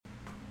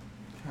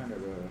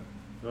kind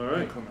of All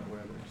right. inclement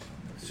weather.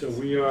 So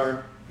we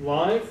are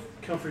live.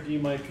 Comfort ye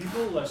my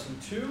people, lesson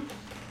 2.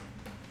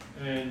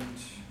 And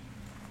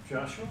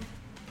Joshua,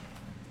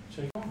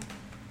 take it on.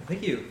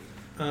 Thank you.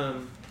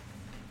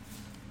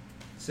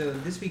 So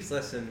in this week's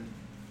lesson,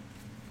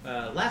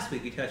 last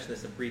week we touched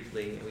this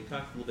briefly, and we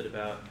talked a little bit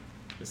about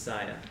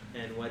Messiah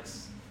and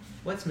what's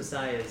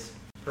Messiah's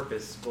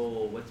purpose,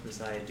 goal, what's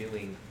Messiah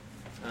doing.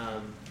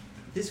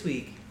 This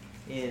week,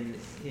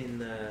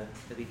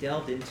 we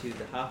delved into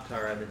the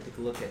Haftarah and took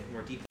a look at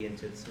more deeply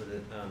into some of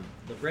the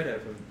libretto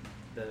from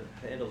the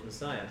Handel's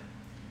Messiah.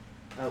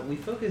 We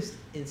focused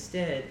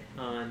instead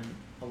on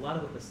a lot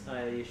of what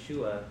Messiah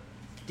Yeshua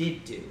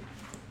did do.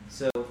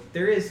 So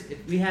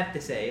we have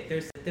to say,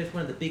 if there's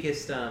one of the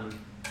biggest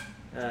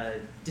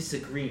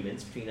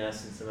disagreements between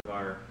us and some of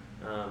our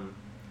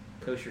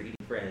kosher eating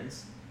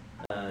friends,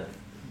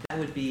 that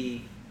would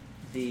be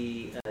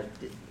the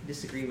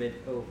disagreement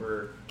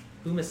over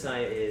who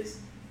Messiah is.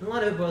 And a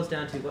lot of it boils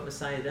down to what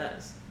Messiah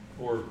does.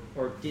 Or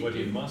did what do.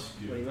 he must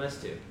do. What he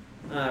must do.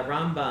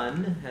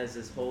 Ramban has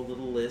this whole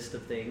little list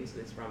of things.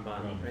 It's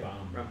Ramban, right?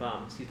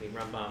 Rambam.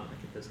 I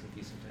get those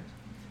confused sometimes.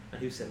 On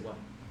who said what.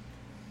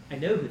 I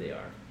know who they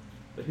are,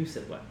 but who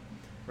said what?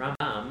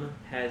 Rambam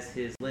has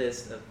his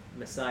list of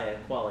Messiah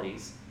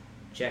qualities.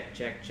 Check,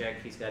 check,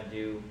 check. He's got to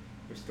you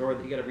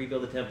got to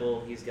rebuild the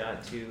temple. He's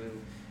got to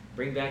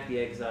bring back the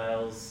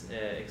exiles,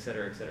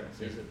 etc., etc.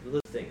 So there's a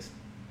list of things.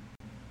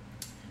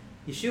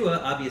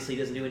 Yeshua obviously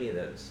doesn't do any of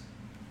those,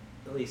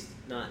 at least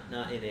not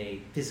in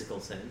a physical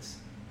sense,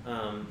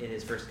 in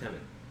his first coming.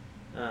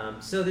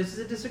 So this is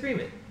a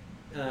disagreement.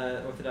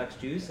 Orthodox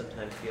Jews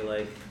sometimes feel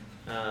like,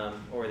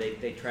 or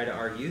they try to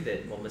argue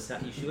that, well,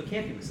 Yeshua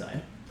can't be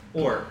Messiah.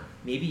 Or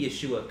maybe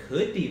Yeshua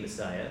could be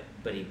Messiah,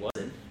 but he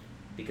wasn't,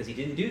 because he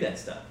didn't do that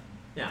stuff.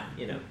 Now,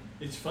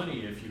 It's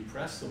funny if you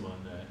press them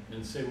on that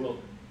and say, well,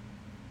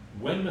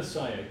 when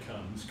Messiah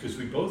comes, because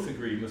we both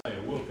agree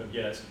Messiah will come,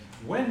 yes,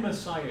 when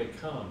Messiah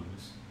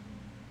comes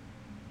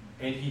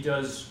and he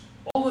does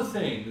all the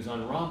things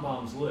on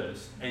Rambam's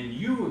list, and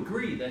you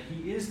agree that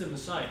he is the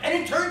Messiah, and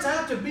it turns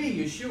out to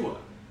be Yeshua,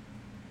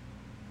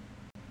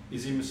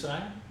 is he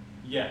Messiah?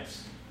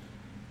 Yes.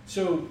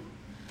 So,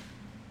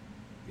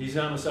 he's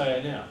not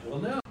Messiah now. Well,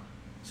 no.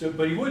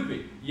 But he would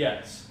be.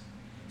 Yes.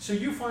 So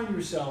you find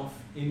yourself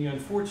in the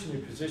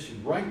unfortunate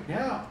position right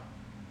now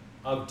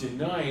of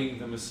denying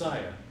the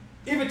Messiah,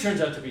 if it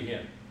turns out to be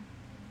him.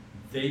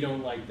 They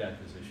don't like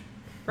that position.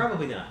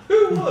 Probably not.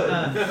 Who would?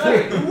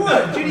 Who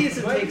would?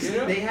 Judaism takes.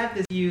 They have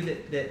this view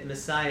that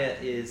Messiah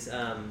is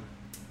not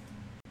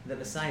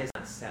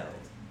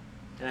settled,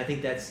 and I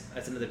think that's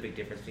another big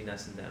difference between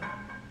us and them.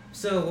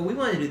 So what we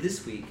want to do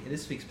this week, in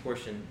this week's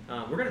portion,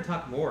 we're going to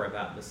talk more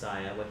about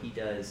Messiah, what he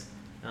does,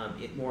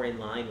 more in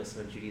line with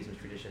some of Judaism's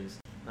traditions,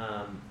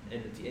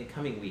 in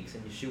coming weeks,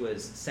 and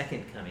Yeshua's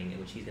second coming, in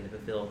which he's going to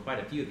fulfill quite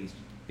a few of these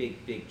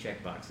big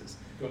check boxes.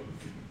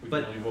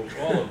 But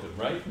all of them,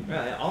 right?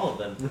 Right, all of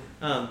them.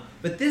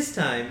 But this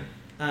time,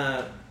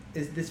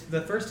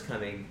 the first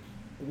coming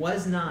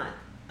was not.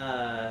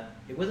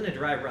 It wasn't a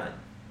dry run.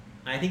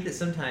 I think that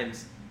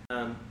sometimes,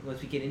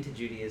 once we get into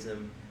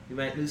Judaism, we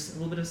might lose a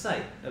little bit of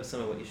sight of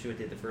some of what Yeshua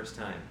did the first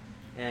time.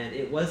 And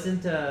it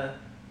wasn't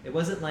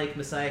like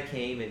Messiah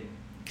came and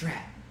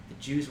drat, the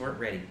Jews weren't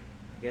ready.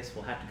 I guess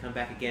we'll have to come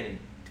back again in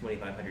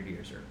 2,500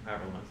 years, or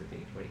however long it's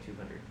been,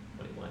 2,200,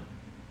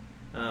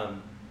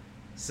 21.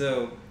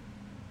 So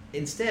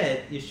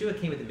instead,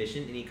 Yeshua came with a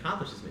mission, and he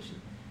accomplished his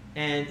mission.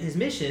 And his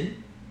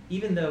mission,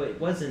 even though it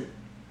wasn't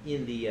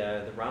in the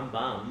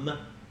Rambam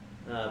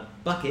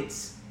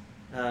buckets,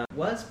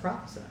 was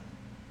prophesied.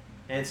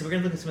 And so we're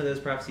going to look at some of those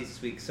prophecies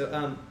this week.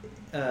 So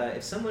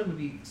if someone would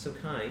be so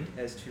kind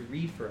as to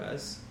read for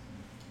us,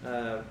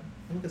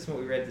 look at some of what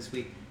we read this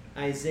week.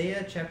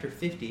 Isaiah chapter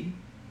 50.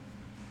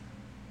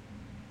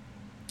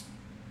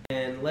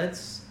 And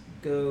let's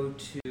go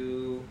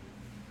to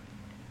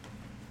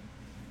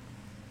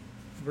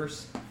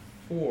verse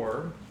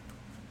 4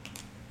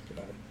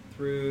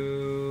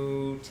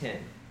 through 10.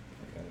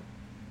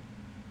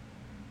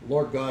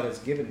 Lord God has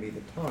given me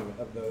the tongue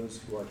of those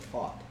who are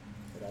taught,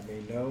 that I may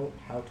know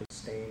how to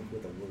sustain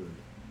with a word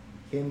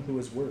him who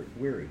is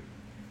weary.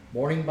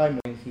 Morning by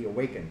morning he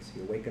awakens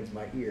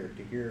my ear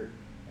to hear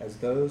as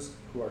those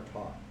who are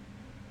taught.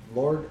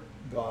 Lord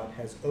God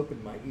has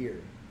opened my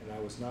ear, and I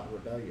was not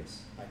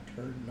rebellious. I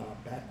turned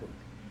not backward.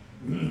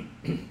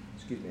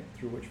 Excuse me,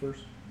 through which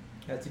verse?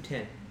 Through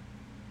 10.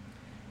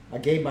 I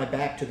gave my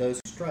back to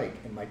those who strike,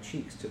 and my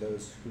cheeks to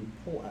those who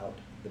pull out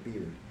the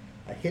beard.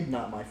 I hid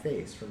not my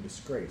face from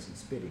disgrace and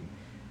spitting.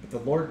 But the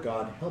Lord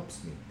God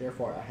helps me,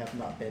 therefore I have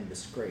not been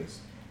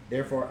disgraced.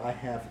 Therefore I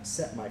have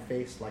set my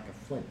face like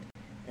a flint,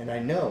 and I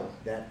know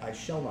that I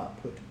shall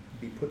not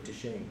be put to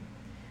shame.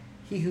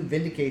 He who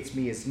vindicates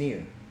me is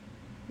near.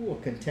 Who will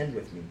contend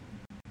with me?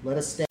 Let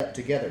us stand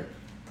together.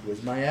 Who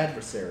is my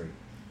adversary?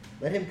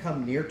 Let him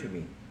come near to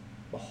me.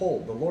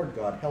 Behold, the Lord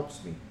God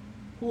helps me.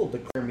 Who will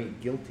declare me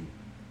guilty?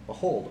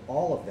 Behold,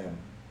 all of them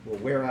will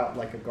wear out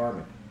like a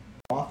garment.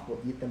 Moth will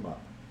eat them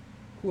up.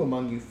 Who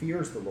among you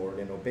fears the Lord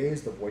and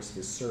obeys the voice of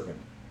his servant?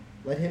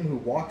 Let him who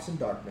walks in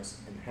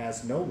darkness and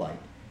has no light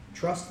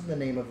trust in the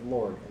name of the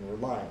Lord and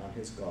rely on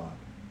his God.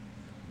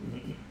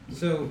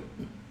 So,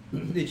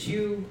 did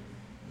you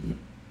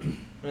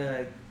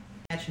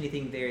catch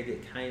anything there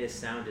that kind of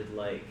sounded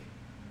like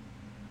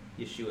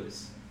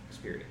Yeshua's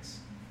experience?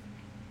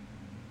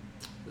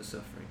 The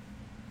suffering.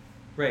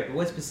 Right, but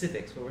what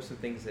specifics? What were some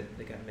things that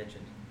got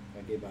mentioned?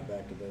 I gave my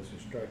back to those who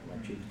strike, my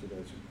cheeks to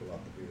those who pull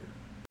out the beard.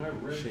 I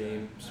read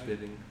Shame, that.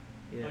 spitting.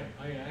 Yeah.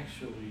 I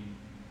actually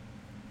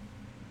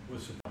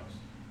was surprised.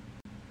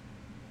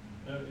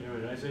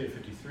 In Isaiah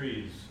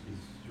 53 is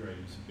right.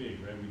 It's big,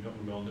 right?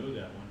 We all know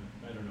that one.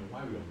 I don't know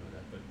why we all know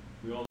that, but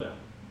we all know that one.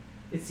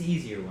 It's the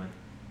easier one.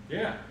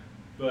 Yeah,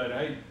 but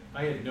I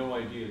had no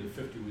idea that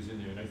 50 was in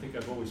there, and I think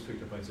I've always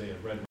picked up Isaiah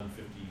right around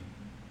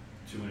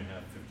 52 and a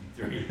half,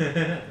 53.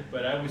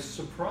 But I was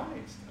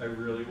surprised. I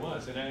really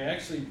was, and I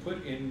actually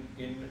put in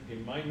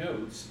my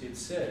notes. It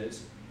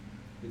says.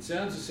 It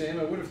sounds the same.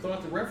 I would have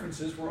thought the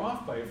references were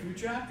off by a few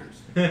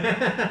chapters,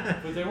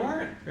 but they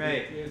weren't.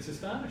 Right. It's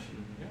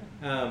astonishing.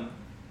 Yeah.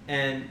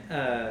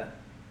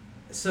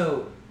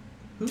 So,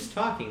 who's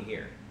talking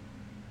here?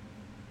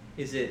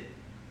 Is it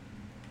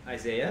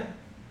Isaiah?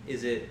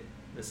 Is it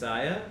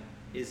Messiah?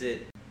 Is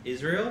it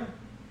Israel?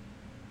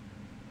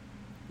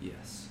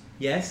 Yes.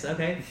 Yes,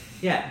 okay.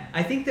 Yeah,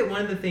 I think that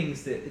one of the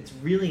things that it's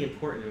really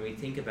important when we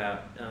think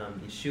about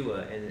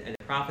Yeshua and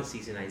the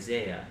prophecies in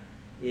Isaiah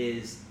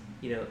is,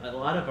 a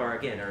lot of our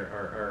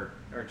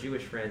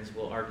Jewish friends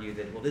will argue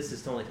that, well, this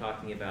is only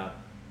talking about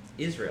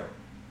Israel.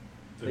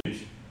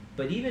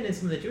 But even in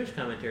some of the Jewish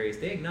commentaries,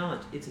 they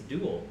acknowledge it's a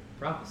dual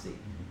prophecy.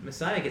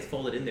 Messiah gets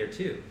folded in there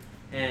too.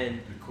 And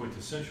the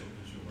quintessential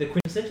Israelite. The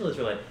quintessential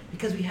Israelite.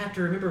 Because we have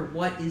to remember,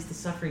 what is the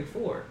suffering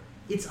for?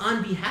 It's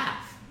on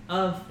behalf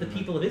of the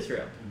people of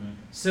Israel. Amen.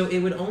 So it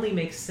would only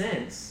make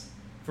sense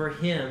for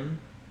him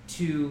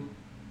to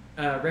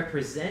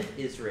represent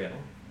Israel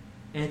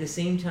and at the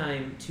same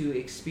time to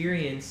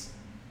experience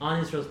on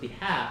Israel's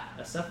behalf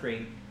a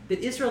suffering that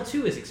Israel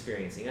too is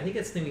experiencing. I think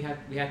that's the thing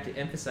we have to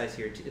emphasize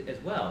here too, as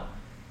well.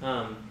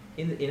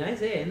 In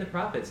Isaiah, in the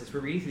prophets, as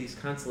we're reading through these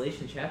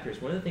consolation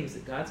chapters, one of the things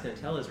that God's going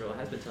to tell Israel,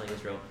 has been telling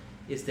Israel,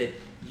 is that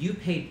you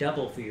pay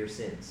double for your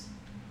sins.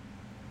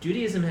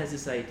 Judaism has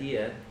this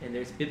idea, and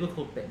there's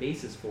biblical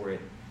basis for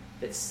it,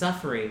 that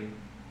suffering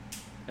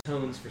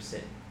atones for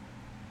sin.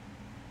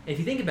 And if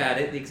you think about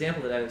it, the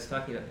example that I was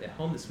talking about at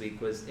home this week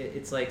was,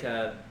 it's like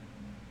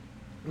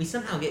we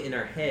somehow get in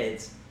our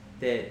heads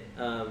that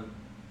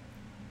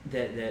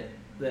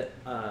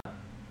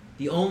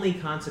the only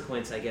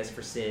consequence, I guess,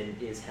 for sin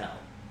is hell,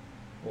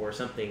 or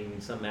some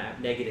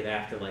negative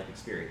afterlife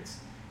experience.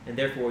 And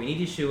therefore, we need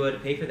Yeshua to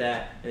pay for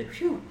that, and then,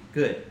 phew,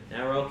 good.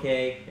 Now we're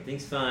okay,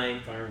 everything's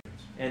fine.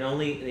 And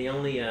only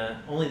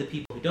the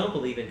people who don't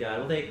believe in God,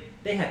 well,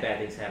 they have bad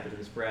things happen to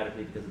them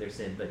sporadically because of their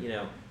sin. But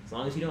as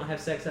long as you don't have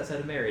sex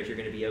outside of marriage, you're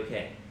going to be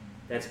okay.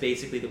 That's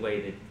basically the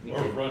way that we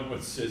Or run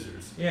with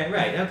scissors. Yeah,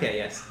 right. Okay,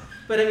 yes.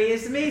 But I mean,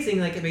 it's amazing.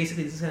 Like,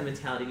 basically, this is the kind of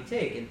mentality we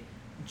take. And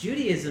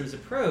Judaism's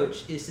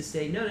approach is to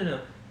say, no.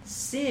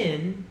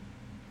 Sin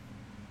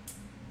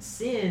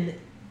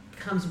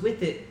comes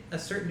with it a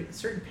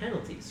certain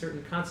penalty,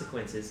 certain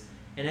consequences,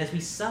 and as we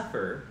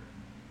suffer,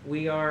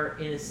 we are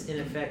in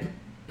effect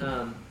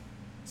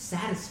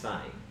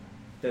satisfying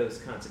those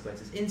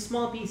consequences in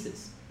small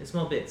pieces, in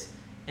small bits.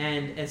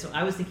 And so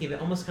I was thinking of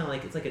it almost kind of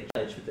like it's like a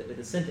judge with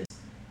a sentence.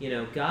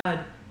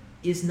 God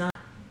is not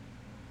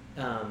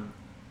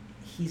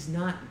he's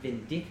not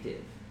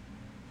vindictive.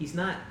 He's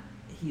not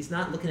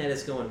looking at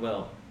us going,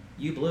 well,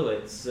 you blew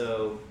it,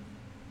 so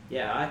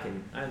yeah,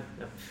 I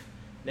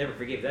never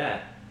forgive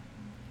that.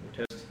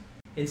 We're toast.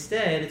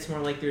 Instead, it's more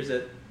like there's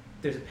a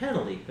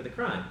penalty for the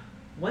crime.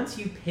 Once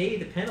you pay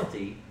the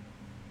penalty,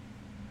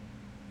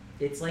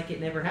 it's like it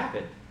never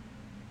happened.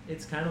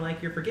 It's kind of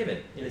like you're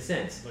forgiven, in a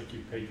sense. Like you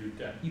paid your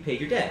debt. You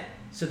paid your debt.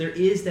 So there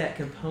is that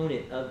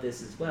component of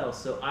this as well.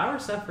 So our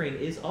suffering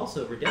is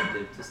also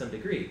redemptive to some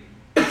degree.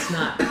 It's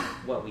not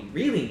what we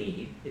really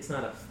need. It's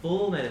not a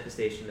full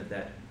manifestation of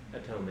that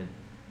atonement,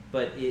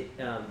 but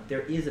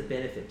there is a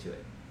benefit to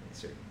it. Yes,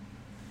 sir.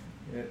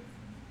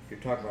 You're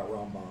talking about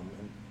Rambam,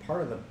 and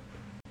part of the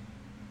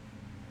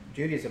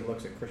Judaism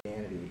looks at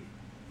Christianity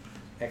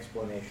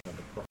explanation of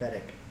the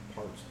prophetic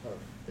parts of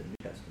the New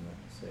Testament.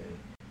 Say,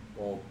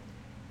 well,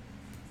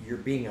 you're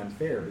being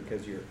unfair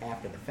because you're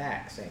after the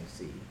fact saying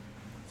see.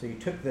 So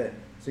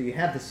you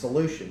have the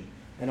solution,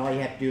 and all you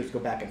have to do is go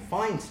back and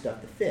find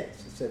stuff that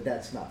fits. And said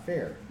that's not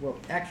fair. Well,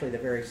 actually, the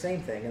very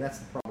same thing, and that's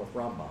the problem with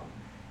Rambam,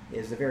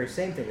 is the very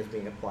same thing is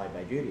being applied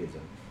by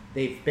Judaism.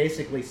 They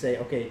basically say,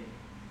 okay,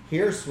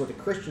 here's what the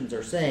Christians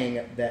are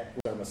saying that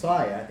was our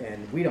Messiah,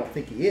 and we don't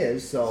think he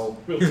is. So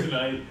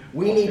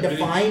we need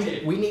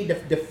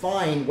to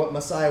define what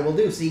Messiah will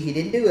do. See, he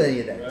didn't do any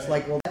of that. Right. It's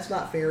like, well, that's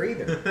not fair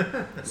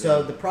either.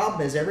 So the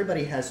problem is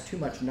everybody has too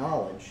much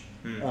knowledge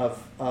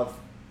of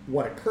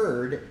what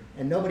occurred,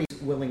 and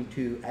nobody's willing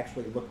to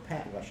actually look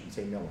past. Well, I shouldn't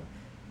say no one.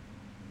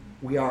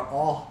 We are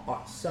all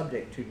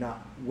subject to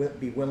not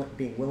being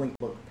willing to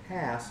look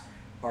past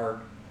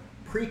our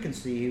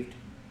preconceived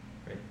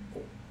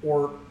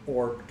or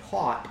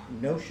taught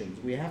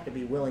notions. We have to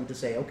be willing to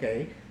say,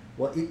 okay,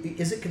 well,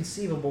 is it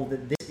conceivable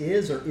that this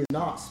is or is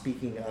not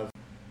speaking of?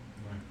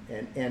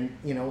 Right. And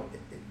you know,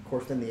 of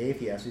course, then the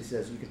atheist, he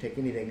says you can take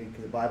anything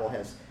because the Bible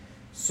has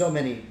so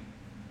many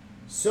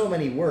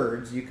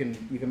words, you can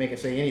make it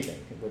say anything,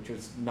 which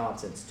is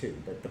nonsense too.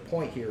 But the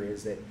point here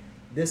is that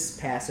this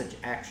passage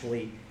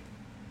actually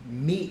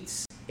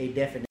meets a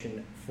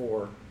definition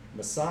for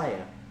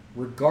Messiah,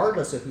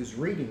 regardless of who's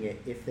reading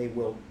it, if they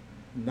will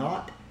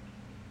not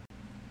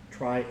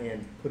try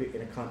and put it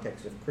in a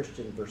context of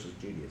Christian versus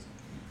Judaism.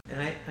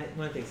 And I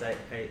one of the things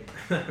I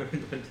remember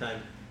one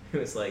time, it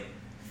was like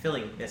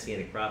filling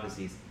messianic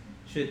prophecies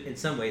should in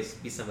some ways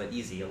be somewhat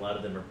easy. A lot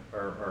of them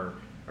are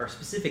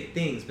specific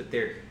things, but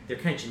they're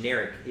kind of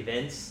generic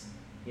events.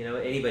 You know,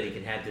 anybody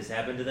can have this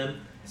happen to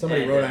them.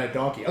 Somebody rode on a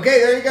donkey. Okay,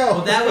 there you go.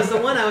 Well, that was the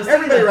one I was.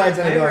 Everybody rides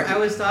on a donkey. I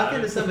was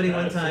talking to somebody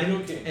one time,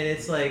 and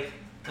it's like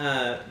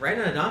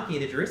riding on a donkey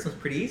into Jerusalem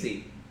is pretty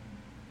easy,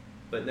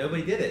 but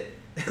nobody did it.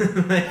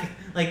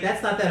 like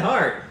that's not that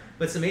hard.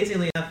 But it's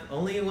amazingly enough,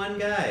 only one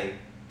guy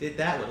did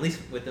that one, at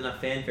least with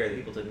enough fanfare that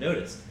people took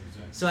notice.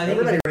 Exactly. So I think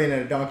everybody riding on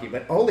a donkey,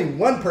 but only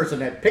one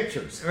person had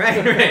pictures. Right.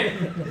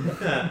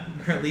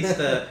 Or at least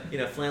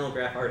flannel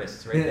graph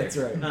artists, right there. That's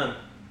right.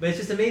 But it's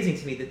just amazing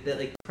to me that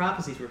like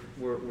prophecies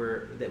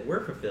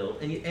were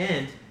fulfilled,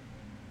 and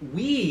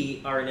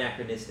we are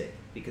anachronistic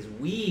because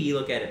we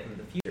look at it from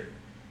the future.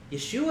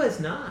 Yeshua is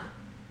not.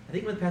 I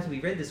think one of the passages we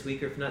read this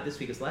week, or if not this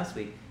week, it was last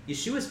week.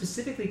 Yeshua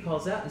specifically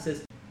calls out and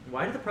says,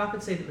 "Why do the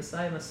prophets say that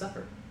Messiah must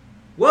suffer?"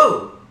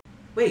 Whoa!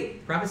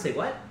 Wait, prophets say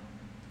what?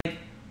 Like,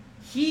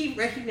 he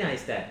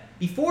recognized that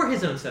before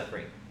his own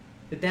suffering,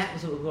 that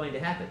was what was going to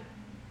happen,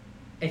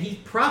 and he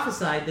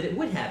prophesied that it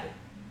would happen,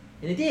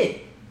 and it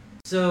did.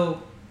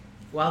 So,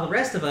 while the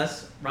rest of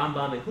us,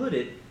 Rambam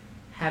included,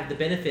 have the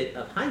benefit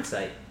of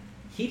hindsight,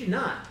 he did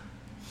not.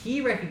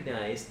 He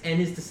recognized, and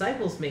his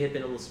disciples may have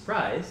been a little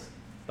surprised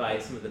by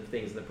some of the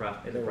things in the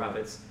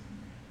prophets,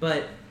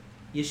 but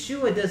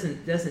Yeshua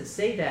doesn't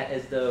say that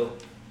as though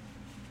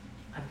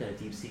I've got a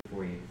deep secret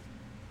for you.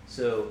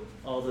 So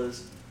all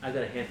those, I've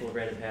got a handful of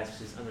random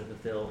passages I'm going to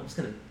fulfill. I'm just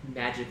going to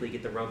magically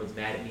get the Romans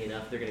mad at me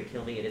enough. They're going to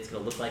kill me, and it's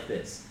going to look like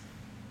this.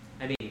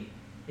 I mean,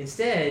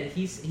 instead,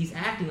 he's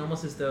acting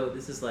almost as though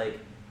this is like,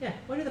 yeah,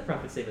 why did the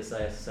prophets say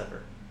Messiah has to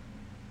suffer?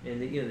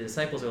 And the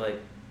disciples are like,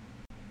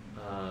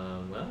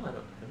 well, I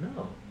don't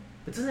know.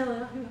 But doesn't that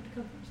have to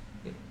come first?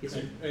 Yeah, yes,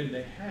 sir. And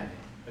they had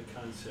a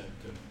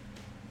concept of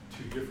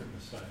two different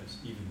Messiahs,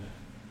 even then.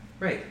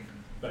 Right.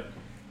 But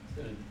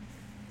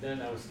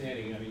then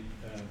outstanding,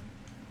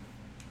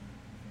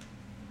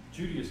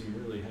 Judaism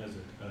really has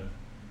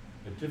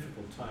a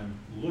difficult time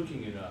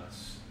looking at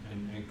us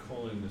and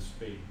calling the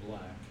spade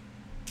black,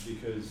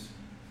 because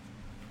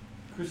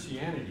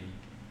Christianity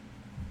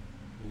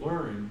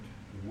learned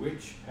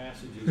which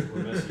passages were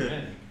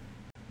messianic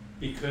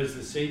because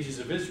the sages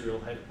of Israel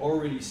had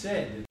already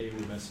said that they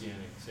were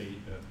messianic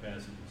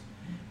passages.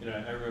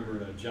 I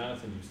remember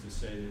Jonathan used to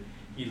say that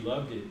he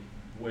loved it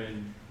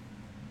when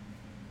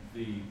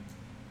the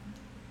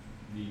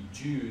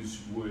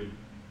Jews would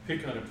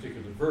pick on a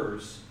particular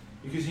verse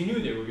because he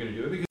knew they were going to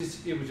do it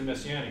because it was a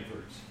messianic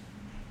verse.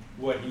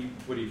 What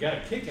he got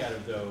a kick out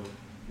of, though,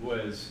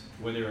 was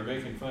when they were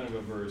making fun of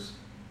a verse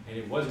and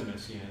it wasn't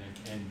messianic,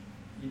 and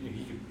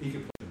he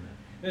could put them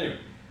in. Anyway,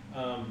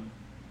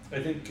 I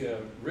think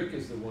Rick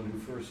is the one who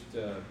first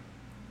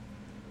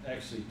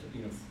actually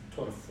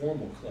taught a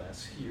formal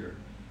class here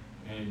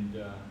and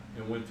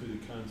went through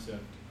the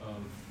concept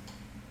of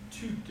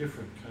two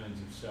different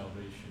kinds of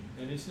salvation.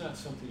 And it's not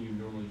something you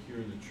normally hear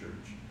in the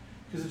church,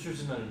 because the church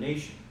is not a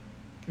nation.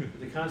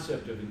 But the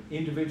concept of an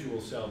individual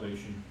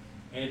salvation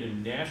and a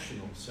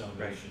national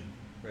salvation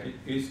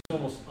is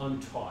almost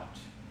untaught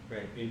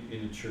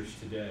in the church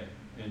today.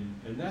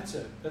 And that's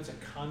a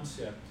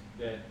concept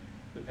that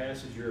the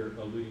passage you're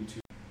alluding to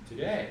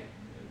today,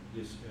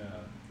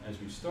 as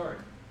we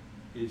start,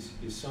 is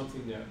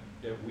something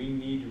that we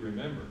need to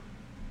remember.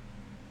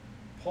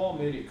 Paul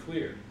made it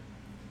clear,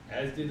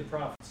 as did the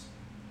prophets,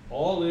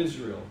 all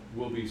Israel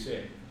will be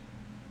saved.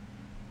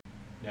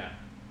 Now,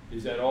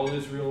 is that all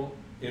Israel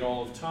in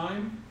all of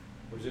time,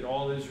 or is it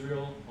all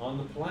Israel on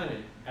the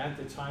planet at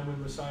the time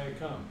when Messiah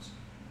comes?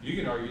 You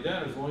can argue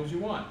that as long as you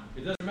want.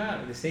 It doesn't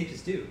matter. And the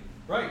sages do.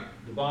 Right.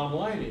 The bottom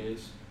line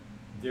is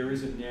there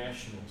is a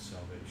national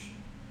salvation.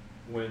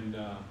 When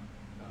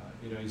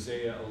in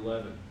Isaiah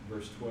 11,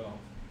 verse 12,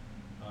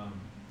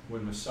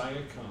 when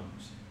Messiah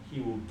comes,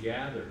 he will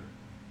gather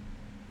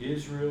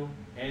Israel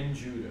and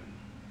Judah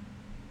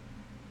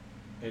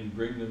and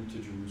bring them to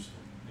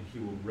Jerusalem, and he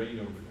will reign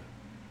over them.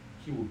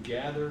 He will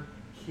gather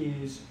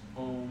his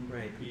own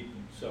people.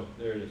 So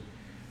there it is.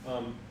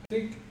 I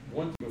think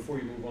one thing before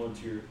you move on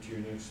to your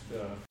next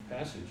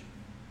passage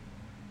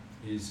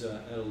is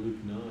out of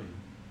Luke 9.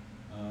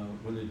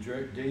 When the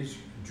days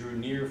drew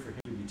near for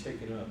him to be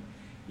taken up,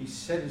 he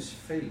set his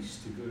face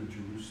to go to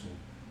Jerusalem.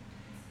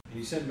 And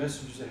he sent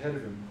messengers ahead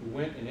of him who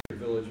went and entered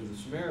the village of the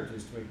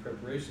Samaritans to make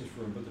preparations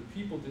for him. But the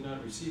people did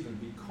not receive him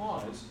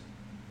because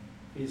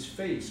his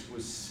face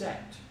was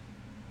set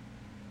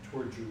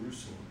toward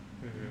Jerusalem.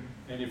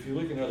 Mm-hmm. And if you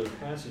look in other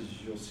passages,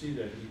 you'll see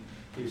that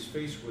his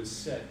face was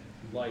set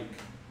like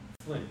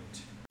flint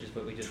Which is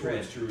what we just read.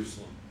 towards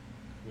Jerusalem,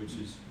 which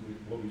is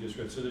what we just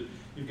read. So that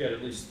you've got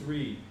at least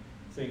three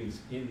things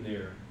in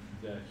there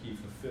that he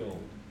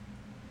fulfilled.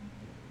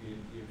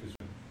 Because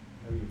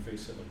having your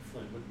face set like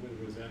flint,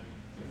 what does that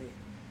mean?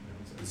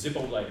 It's a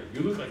Zippo lighter.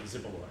 You look like a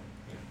Zippo lighter.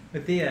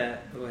 But the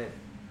go ahead.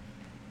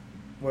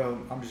 Well,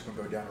 I'm just going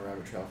to go down a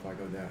rabbit trail if I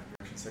go that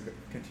direction, so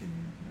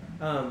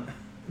continue.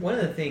 One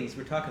of the things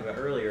we were talking about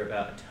earlier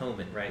about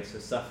atonement, right? So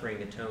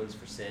suffering atones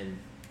for sin.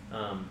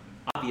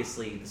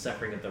 Obviously, the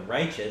suffering of the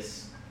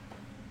righteous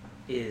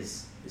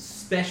is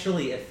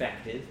especially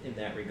effective in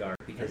that regard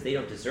because they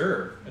don't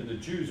deserve. And the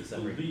Jews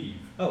suffering. believe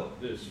Oh,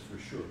 this for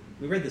sure.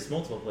 we read this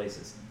multiple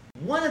places.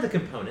 One of the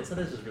components, I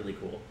thought this was really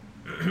cool.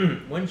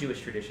 One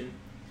Jewish tradition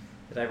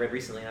that I read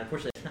recently, and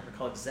unfortunately I cannot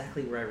recall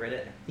exactly where I read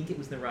it. I think it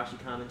was in the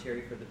Rashi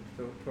commentary for the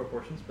four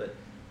portions, but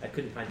I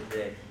couldn't find it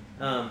today.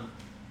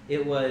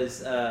 It was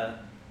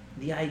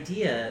the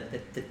idea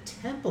that the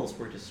temples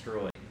were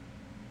destroyed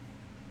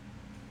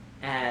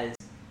as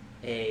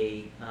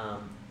a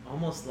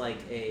almost like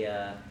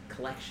a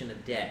collection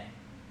of debt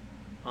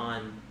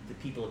on the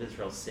people of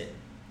Israel's sin.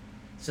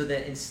 So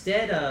that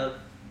instead of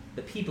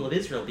the people of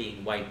Israel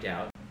being wiped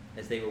out,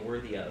 as they were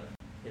worthy of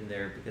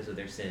because of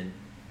their sin,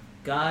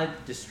 God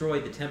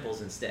destroyed the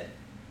temples instead.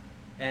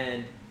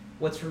 And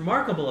what's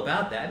remarkable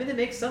about that, I mean, it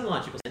makes some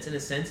logical sense. In a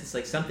sense, it's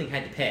like something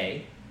had to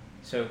pay,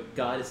 so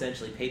God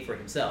essentially paid for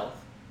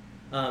himself.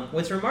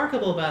 What's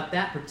remarkable about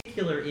that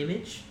particular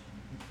image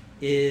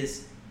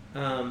is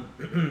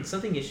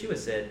something Yeshua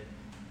said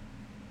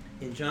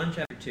in John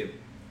chapter 2.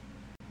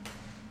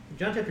 In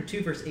John chapter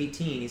 2, verse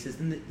 18, he says,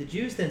 "Then the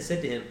Jews then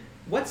said to him,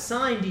 'What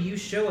sign do you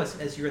show us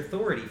as your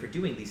authority for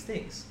doing these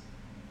things?'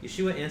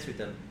 Yeshua answered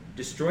them,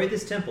 'Destroy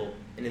this temple,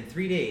 and in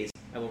 3 days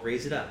I will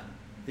raise it up.'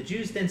 The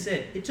Jews then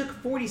said, 'It took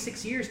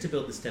 46 years to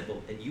build this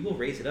temple, and you will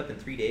raise it up in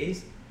 3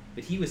 days?'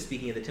 But he was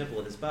speaking of the temple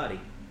of his body.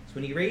 So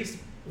when he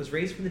was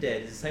raised from the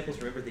dead, his disciples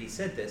remembered that he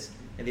said this,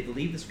 and they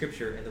believed the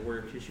scripture and the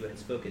word which Yeshua had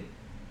spoken."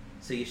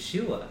 So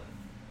Yeshua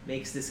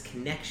makes this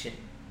connection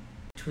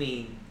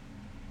between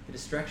the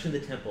destruction of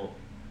the temple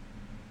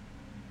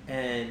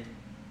and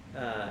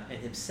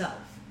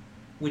himself,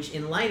 which,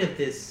 in light of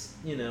this,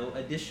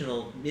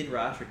 additional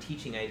midrash or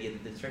teaching idea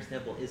that the destruction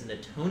of the temple is an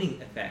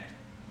atoning effect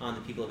on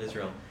the people of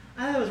Israel,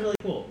 I thought it was really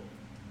cool.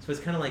 So it's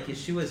kind of like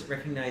Yeshua's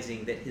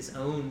recognizing that his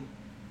own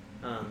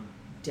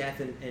death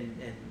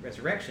and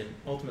resurrection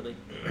ultimately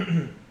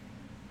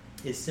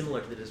is similar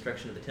to the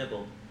destruction of the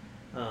temple,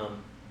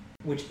 and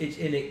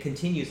it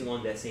continues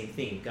along that same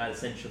theme. God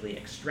essentially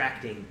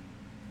extracting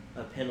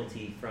a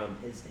penalty from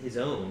his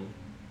own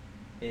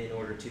in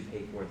order to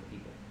pay for the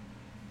people.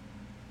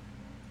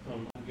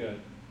 I've got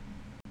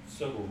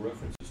several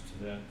references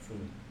to that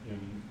from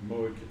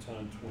Moed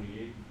Katan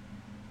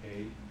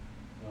 28a.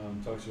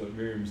 Talks about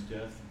Miriam's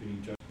death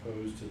being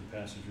juxtaposed to the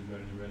passage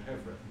regarding the red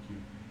heifer. I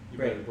think you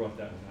might have brought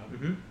that one out.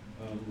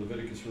 Mm-hmm.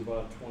 Leviticus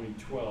Rabbah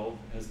 20:12,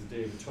 as the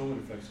Day of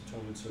Atonement affects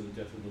atonement, so the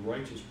death of the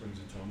righteous brings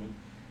atonement.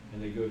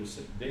 And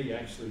they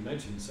actually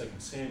mention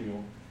 2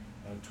 Samuel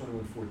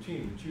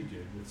 21:14, which you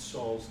did, with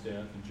Saul's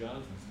death and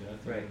Jonathan's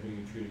death, Right. being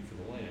entreated for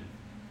the land.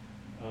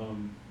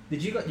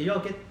 Did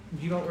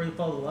you all really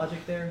follow the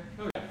logic there?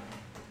 Oh yeah.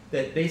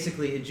 That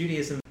basically in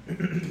Judaism,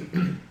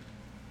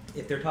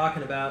 if they're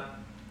talking about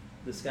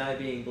the sky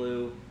being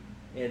blue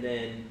and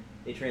then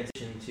they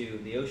transition to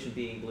the ocean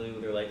being blue,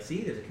 they're like,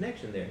 see, there's a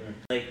connection there.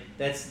 Right.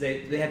 Like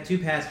they have two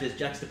passages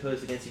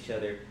juxtaposed against each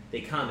other.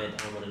 They comment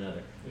on one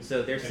another.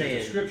 So they're and saying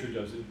if the scripture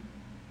does it,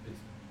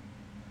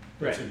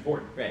 it's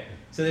important. Right.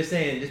 So they're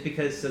saying just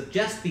because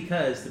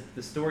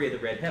the story of the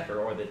red heifer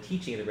or the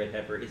teaching of the red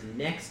heifer is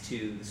next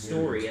to the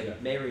story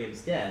of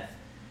Miriam's death,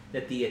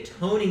 that the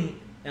atoning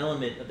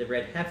element of the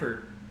red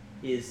heifer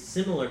is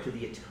similar to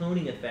the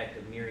atoning effect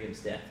of Miriam's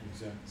death.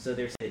 Exactly. So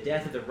they're saying the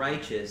death of the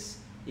righteous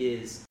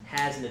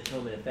has an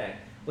atonement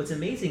effect. What's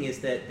amazing is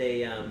that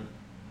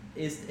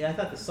I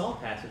thought the Saul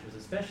passage was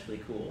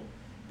especially cool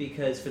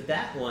because for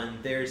that one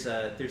there's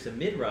a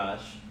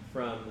midrash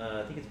from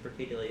I think it's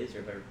Pirkei Eliezer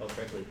if I recall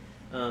correctly,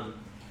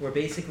 where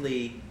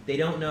basically they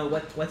don't know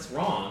what's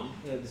wrong.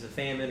 There's a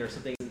famine or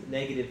something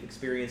negative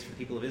experience for the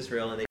people of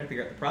Israel, and they try to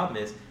figure out what the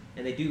problem is,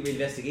 and they do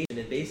investigation,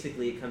 and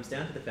basically it comes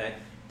down to the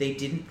fact they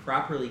didn't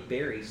properly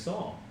bury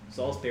Saul.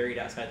 Saul's buried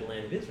outside the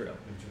land of Israel.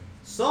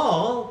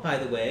 Saul, by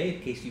the way,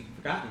 in case you've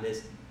forgotten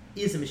this,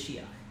 is a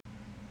Mashiach.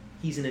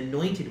 He's an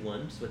anointed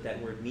one, which is what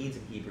that word means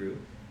in Hebrew.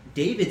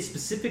 David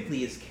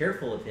specifically is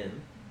careful of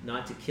him,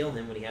 not to kill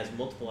him when he has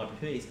multiple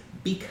opportunities,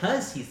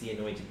 because he's the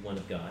anointed one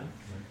of God.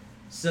 Right.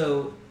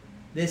 So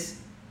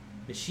this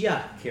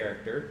Mashiach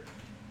character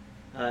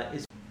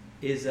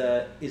is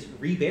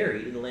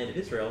reburied in the land of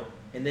Israel,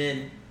 and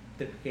then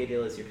the Pirkei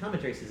Eliezer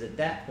commentary says at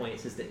that point it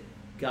says that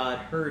God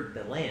heard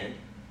the land,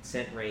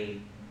 sent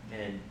rain,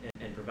 and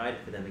provided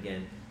for them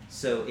again.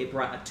 So it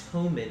brought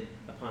atonement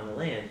upon the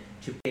land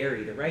to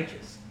bury the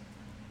righteous.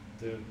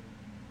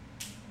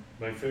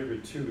 My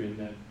favorite too in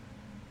that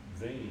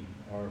vein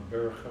are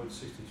Berachot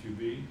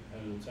 62b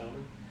out of the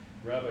Talmud.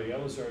 Rabbi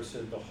Elazar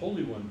said, "The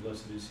Holy One,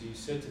 blessed is He,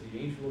 said to the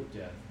angel of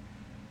death,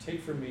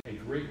 'Take from me a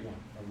great one,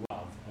 a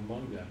Rav,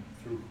 among them,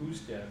 through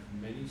whose death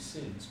many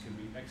sins can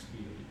be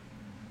expiated.'"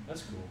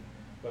 That's cool.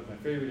 But my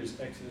favorite is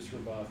Exodus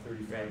Rabbah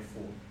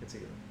 35:4. That's a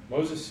good one.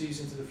 Moses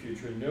sees into the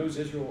future and knows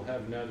Israel will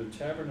have neither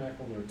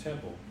tabernacle nor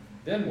temple.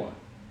 Then what?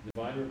 The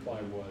divine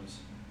reply was,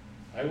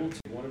 "I will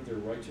take one of their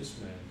righteous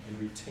men and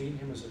retain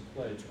him as a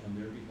pledge on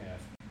their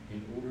behalf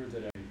in order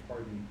that I may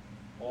pardon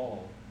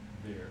all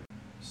their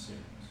sins."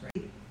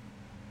 Right?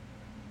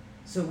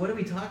 So what are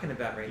we talking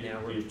about right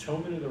now? The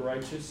atonement of the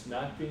righteous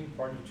not being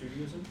part of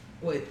Judaism?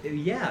 Well,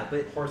 yeah,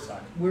 but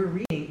Horse-hockey. we're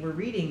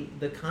reading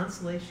the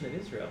consolation of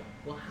Israel.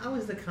 Well, how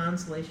is the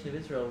consolation of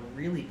Israel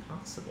really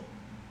possible?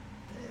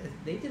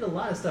 They did a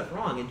lot of stuff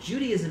wrong, and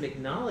Judaism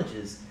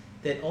acknowledges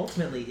that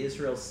ultimately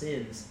Israel's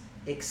sins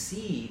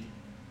exceed,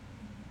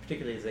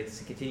 particularly as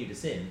they continue to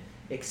sin,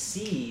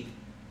 exceed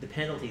the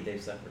penalty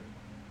they've suffered.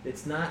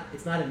 It's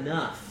not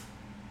enough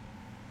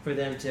for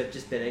them to have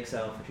just been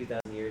exiled for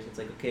 2,000 years. It's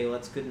like, okay, well,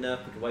 that's good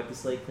enough. We can wipe the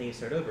slate clean and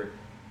start over.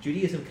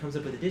 Judaism comes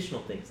up with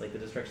additional things, like the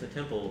destruction of the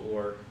temple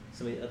or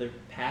some of the other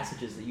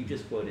passages that you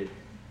just quoted,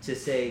 to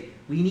say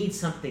we need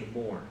something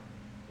more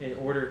in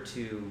order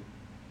to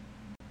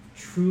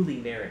truly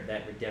merit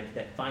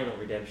that final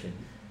redemption.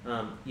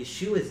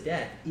 Yeshua's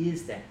death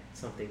is that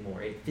something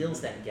more. It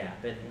fills that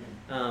gap. And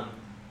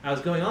I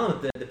was going on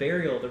with the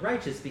burial of the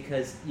righteous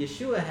because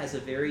Yeshua has a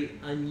very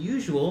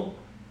unusual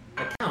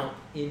account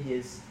in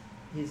his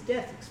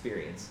death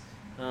experience.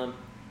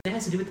 It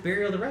has to do with the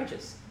burial of the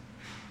righteous.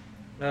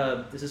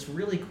 There's this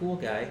really cool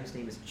guy whose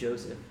name is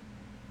Joseph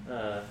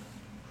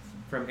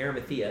from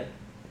Arimathea.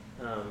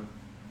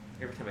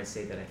 Every time I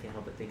say that, I can't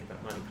help but think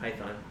about Monty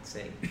Python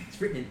saying, "It's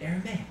written in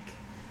Aramaic,"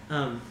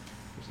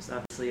 which is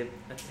obviously a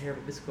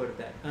terrible misquote of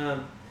that.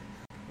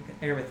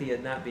 Arimathea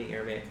not being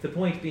Aramaic. The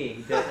point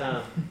being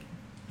that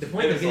the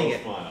point of getting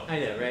it. Smile. I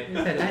know, right?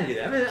 I had to do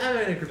that. I'm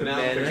in a group of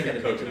men, and I got to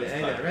mention that.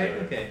 I know, right?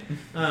 Okay.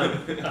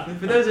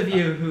 For those of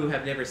you who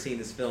have never seen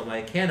this film,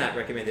 I cannot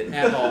recommend it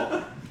at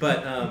all.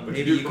 But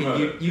maybe you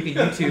can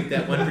YouTube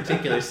that one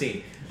particular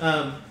scene.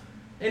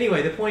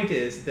 Anyway, the point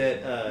is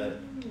that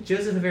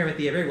Joseph of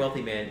Arimathea, a very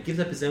wealthy man, gives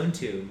up his own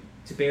tomb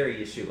to bury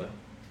Yeshua.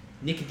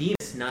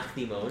 Nicodemus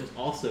Nachdimon is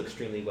also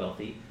extremely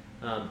wealthy,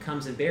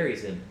 comes and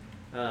buries him.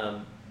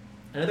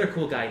 Another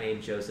cool guy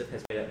named Joseph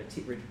has made out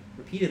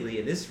repeatedly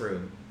in this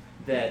room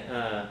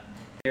that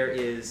there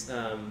is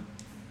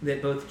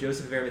that both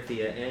Joseph of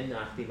Arimathea and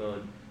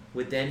Nachdimon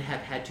would then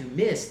have had to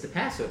miss the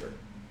Passover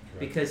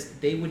because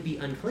they would be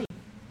unclean.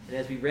 And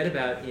as we read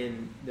about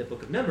in the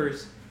book of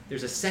Numbers,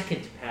 there's a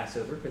second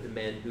Passover for the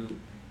men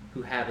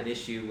who have an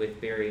issue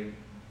with burying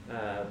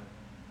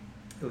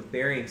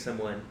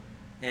someone,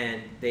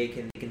 and they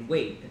can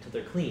wait until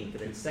they're clean for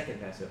the second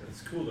Passover.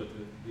 It's cool that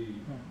the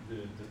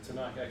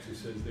Tanakh actually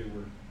says they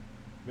were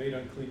made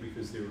unclean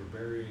because they were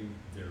burying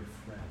their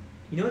friend.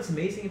 You know what's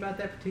amazing about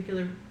that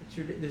particular?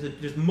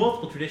 There's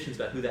multiple traditions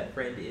about who that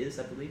friend is,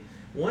 I believe.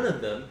 One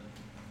of them,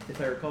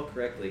 if I recall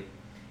correctly,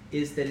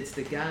 is that it's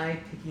the guy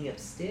picking up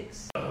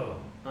sticks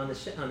on the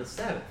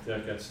Sabbath.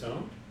 That got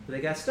stoned? They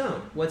got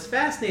stoned. What's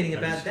fascinating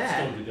about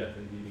that? Stoned to death.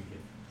 He didn't get.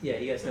 Yeah,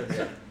 he got stoned to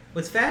death.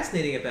 What's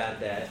fascinating about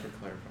that For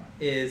clarifying.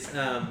 is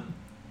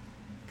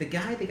the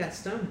guy that got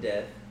stoned to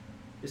death.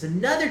 There's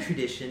another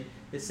tradition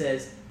that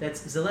says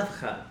that's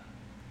Zelephcha,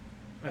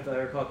 if I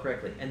recall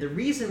correctly. And the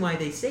reason why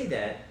they say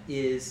that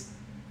is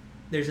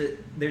there's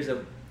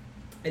an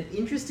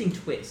interesting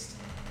twist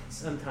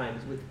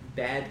sometimes with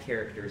bad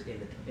characters in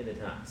the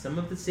Tanakh. Some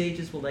of the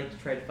sages will like to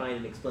try to find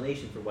an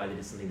explanation for why they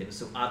did something that was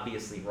so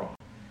obviously wrong.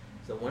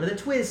 So one of the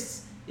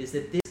twists is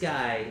that this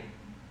guy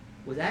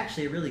was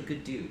actually a really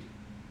good dude,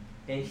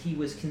 and he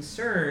was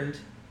concerned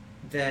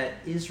that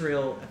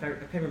Israel, I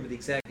can't remember the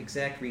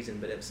exact reason,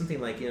 but it was something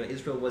like,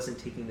 Israel wasn't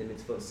taking the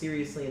mitzvot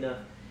seriously enough.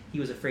 He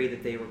was afraid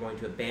that they were going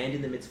to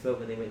abandon the mitzvot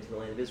when they went to the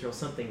land of Israel,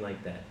 something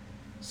like that.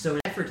 So in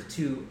an effort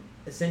to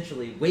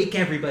essentially wake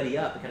everybody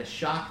up and kind of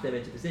shock them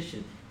into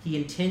position, he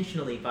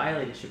intentionally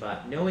violated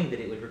Shabbat, knowing that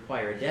it would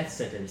require a death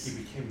sentence.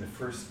 He became the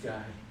first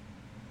guy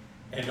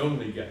and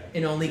only guy.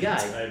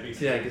 To break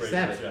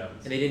Sabbath,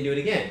 Shabbos. and they didn't do it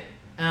again.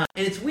 And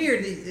it's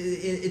weird.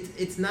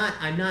 It's not.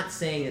 I'm not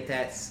saying that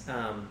that's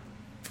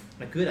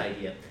a good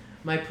idea.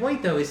 My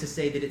point, though, is to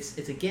say that it's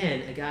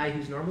again a guy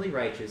who's normally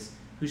righteous,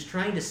 who's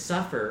trying to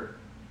suffer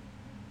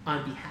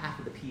on behalf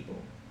of the people.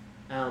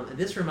 And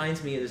this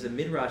reminds me, there's a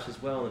midrash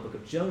as well in the book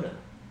of Jonah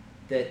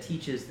that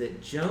teaches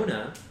that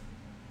Jonah,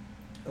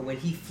 when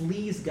he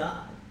flees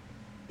God,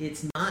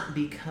 it's not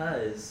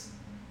because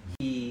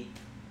he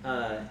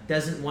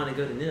doesn't want to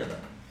go to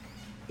Nineveh.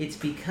 It's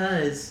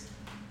because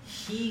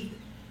he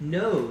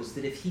knows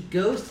that if he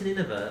goes to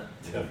Nineveh,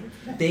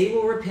 they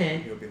will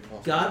repent,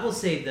 God will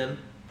save them.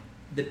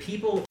 The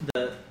people,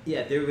 there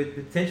would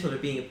be potential of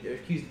it being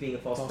accused of being a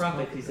false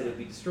prophet, he said it would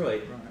be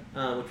destroyed,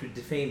 which would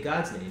defame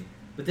God's name.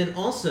 But then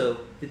also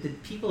that the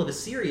people of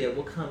Assyria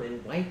will come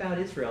and wipe out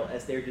Israel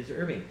as they're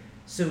deserving.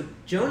 So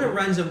Jonah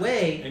runs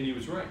away. And he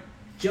was right.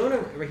 He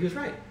was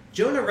right.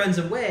 Jonah runs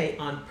away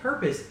on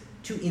purpose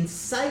to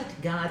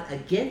incite God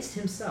against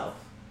himself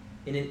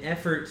in an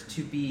effort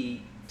to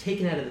be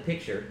taken out of the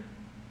picture,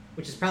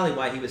 which is probably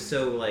why he was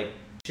so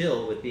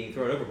chill with being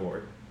thrown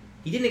overboard.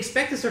 He didn't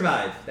expect to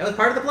survive. That was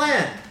part of the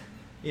plan,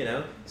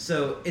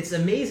 So it's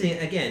amazing.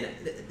 Again,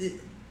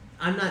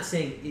 I'm not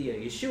saying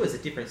Yeshua is a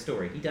different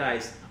story. He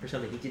dies for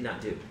something he did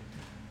not do.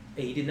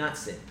 And he did not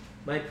sin.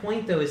 My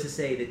point, though, is to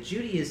say that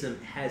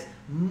Judaism has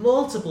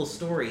multiple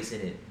stories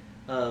in it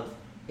of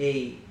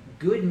a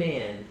good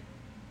man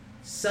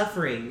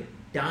suffering,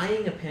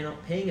 dying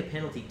paying a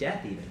penalty,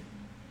 death even,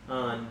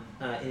 in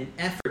an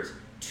effort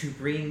to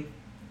bring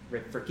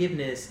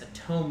forgiveness,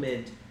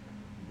 atonement,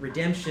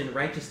 redemption,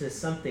 righteousness,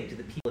 something to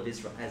the people of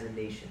Israel as a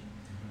nation.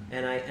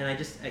 And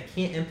I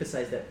can't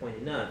emphasize that point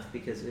enough,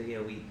 because this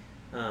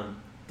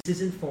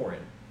isn't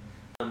foreign.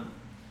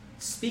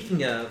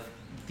 Speaking of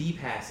the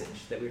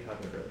passage that we were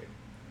talking about earlier,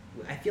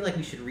 I feel like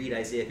we should read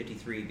Isaiah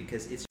 53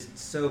 because it's just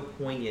so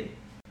poignant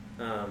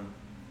and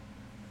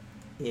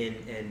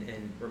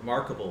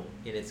remarkable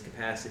in its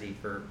capacity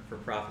for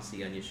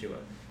prophecy on Yeshua.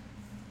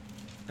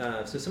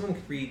 So someone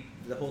could read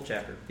the whole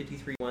chapter,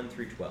 53, 1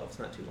 through 12. It's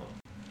not too long.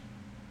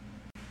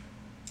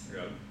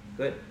 God.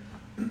 Good.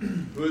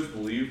 Who has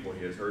believed what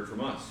he has heard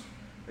from us,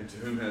 and to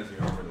whom has the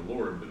arm of the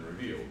Lord been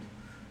revealed?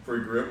 For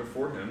he grew up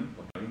before him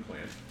like a young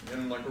plant,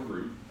 and like a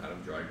root out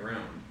of dry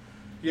ground.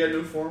 He had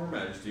no form or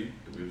majesty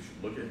that we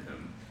should look at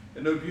him,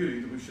 and no beauty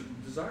that we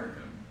should desire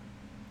him.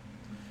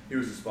 He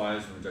was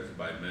despised and rejected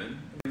by men,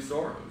 and he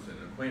sorrows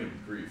and acquainted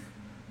with grief.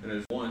 And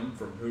as one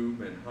from whom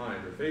men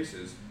hide their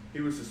faces,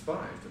 he was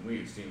despised, and we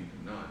esteemed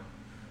him not.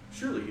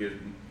 Surely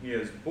he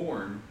has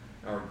borne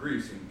our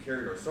griefs and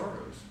carried our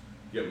sorrows,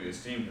 yet we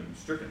esteemed him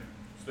stricken,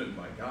 smitten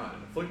by God,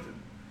 and afflicted.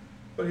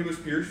 But he was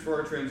pierced for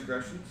our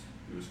transgressions,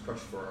 he was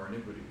crushed for our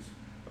iniquities.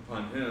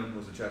 Upon him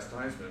was the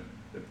chastisement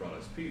that brought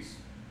us peace,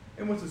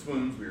 and with his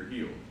wounds we are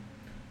healed.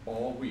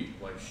 All we,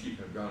 like sheep,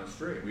 have gone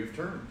astray. We have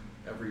turned,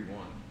 every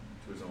one,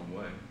 to his own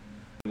way.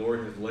 The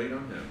Lord has laid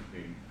on him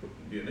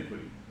the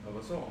iniquity of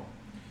us all.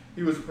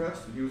 He was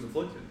oppressed and he was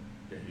afflicted,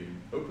 yet he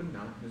opened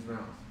not his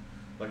mouth.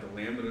 Like a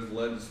lamb that is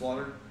led to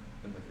slaughter,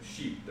 and like a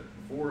sheep that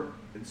before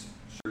its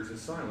shears is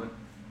silent,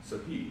 so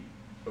he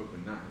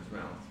opened not his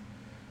mouth.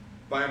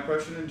 By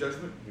oppression and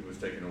judgment he was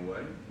taken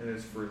away, and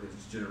as for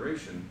his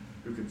generation,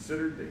 who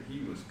considered that he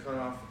was cut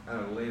off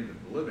out of the land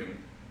of the living,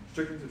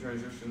 stricken to the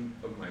transgression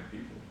of my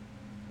people.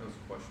 That was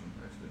a question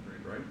I actually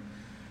didn't read, right?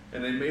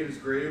 And they made his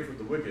grave with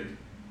the wicked,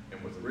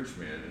 and with the rich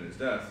man in his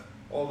death,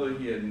 although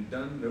he had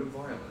done no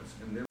violence,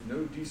 and there was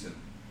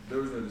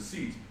no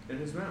deceit in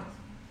his mouth.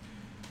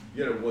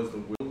 Yet it was the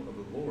will of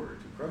the Lord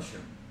to crush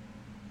him.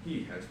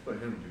 He has put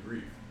him to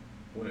grief.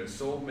 When his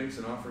soul makes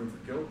an offering for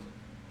guilt,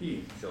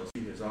 he shall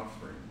see his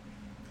offspring.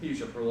 He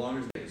shall prolong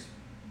his days.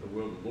 The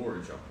will of the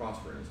Lord shall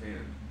prosper in his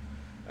hand.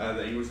 Out of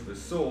the anguish of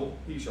his soul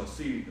he shall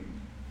see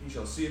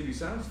and be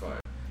satisfied.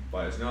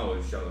 By his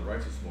knowledge shall the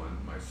righteous one,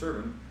 my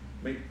servant,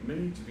 make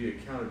many to be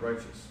accounted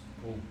righteous,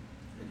 and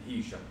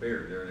he shall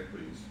bear their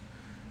iniquities.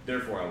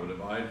 Therefore I will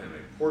divide him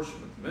a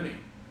portion with many.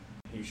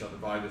 He shall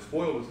divide the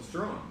spoil with the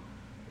strong,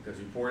 because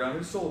he poured out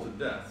his soul to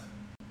death,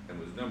 and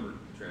was numbered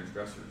with the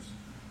transgressors.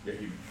 Yet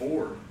he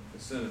bore the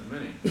sin of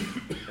many,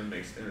 and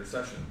makes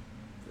intercession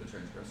for the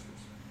transgressors.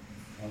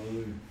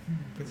 Hallelujah.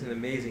 It's an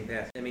amazing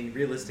passage. I mean,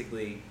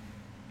 realistically,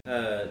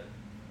 the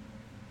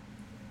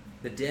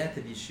death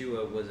of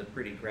Yeshua was a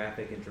pretty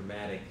graphic and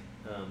dramatic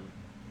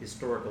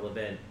historical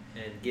event,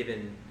 and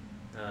given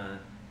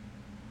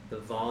the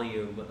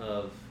volume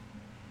of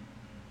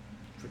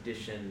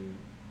tradition,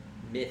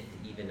 myth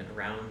even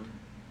around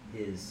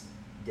his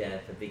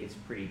death, I think it's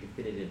pretty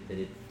definitive that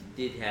it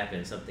did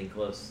happen, something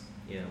close.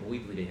 We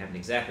believe it happened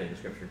exactly in the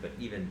scripture, but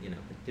even the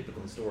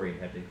typical historian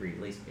had to agree,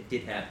 at least it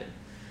did happen.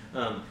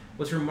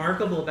 What's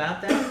remarkable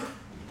about that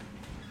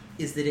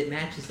is that it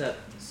matches up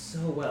so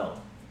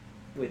well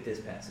with this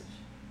passage.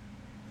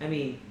 I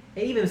mean,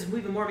 and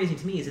even more amazing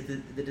to me is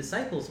that the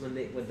disciples, when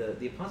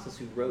the apostles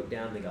who wrote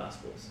down the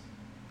Gospels,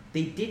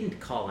 they didn't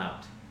call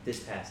out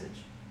this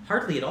passage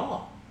hardly at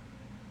all.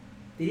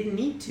 They didn't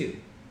need to.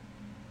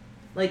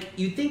 Like,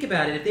 you think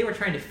about it, if they were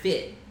trying to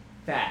fit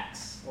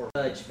facts or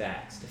fudge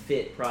facts to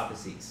fit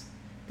prophecies,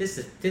 this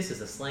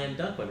is a slam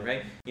dunk one,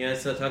 right?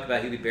 So talk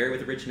about he'll be buried with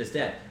the rich in his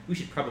death. We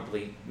should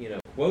probably,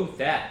 quote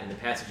that in the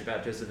passage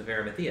about Joseph of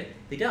Arimathea.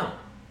 They don't,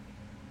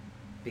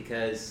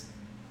 because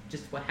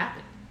just what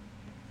happened.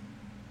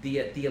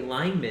 The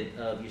alignment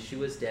of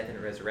Yeshua's death and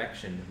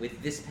resurrection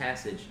with this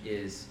passage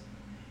is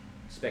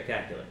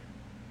spectacular.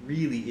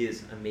 Really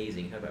is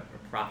amazing. How about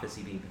a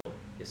prophecy being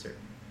fulfilled? Yes, sir.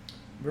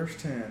 Verse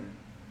 10,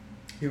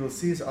 he will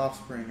see his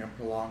offspring and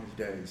prolong his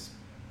days.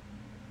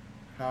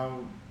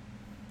 How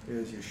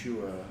is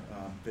Yeshua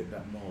fit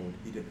that mold?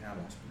 He didn't have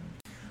offspring.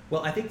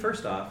 Well, I think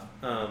first off,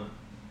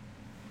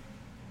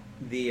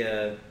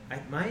 the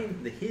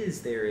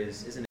his there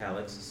is in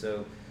italics,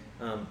 so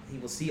he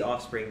will see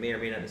offspring, may or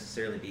may not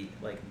necessarily be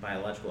like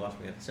biological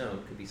offspring of its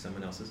own, could be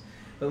someone else's.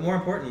 But more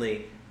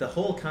importantly, the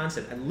whole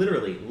concept, and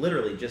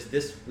literally just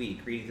this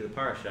week, reading through the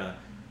parasha,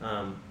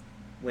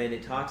 when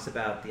it talks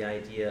about the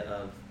idea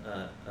of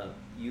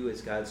you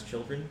as God's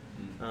children,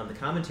 the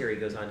commentary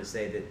goes on to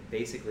say that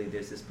basically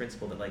there's this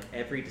principle that like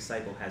every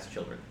disciple has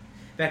children.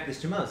 In fact, the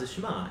Shema is the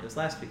Shema. It was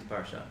last week's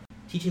parsha.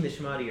 Teaching the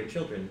Shema to your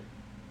children.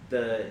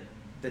 The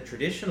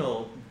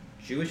traditional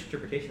Jewish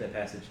interpretation of that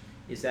passage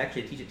is to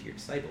actually teach it to your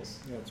disciples.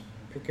 Yeah, it's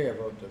Pirkei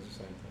Avot does the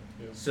same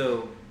thing.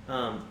 So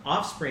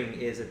offspring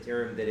is a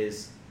term that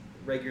is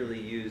regularly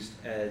used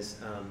as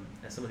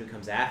someone who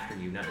comes after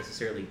you, not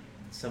necessarily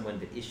someone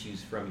that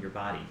issues from your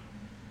body.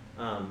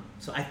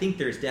 So I think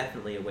there's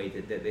definitely a way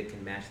that they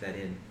can match that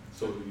in.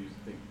 So you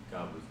think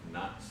God was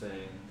not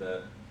saying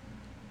that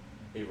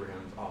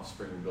Abraham's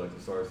offspring would be like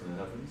the stars in the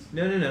heavens?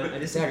 No. I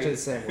It's disagree. actually the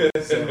same word.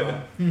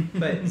 Zerah.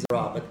 But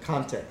Zerah, but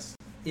context.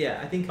 yeah,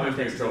 I think I'm just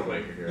context. being a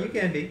troublemaker here. You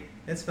can be.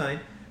 That's fine.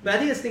 But I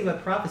think that's the thing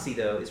about prophecy,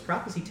 though, is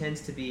prophecy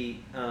tends to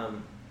be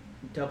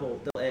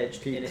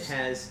double-edged, and it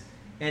has,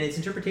 and its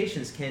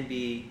interpretations can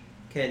be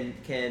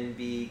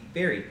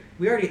varied.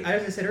 We already,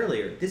 as I said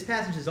earlier, this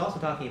passage is also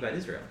talking about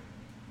Israel.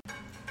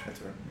 That's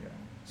right. Yeah.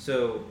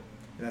 So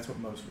And that's what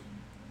most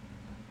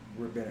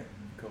rabbinical,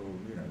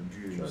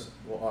 Jews Sure.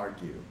 will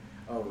argue.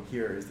 Oh,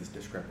 here is this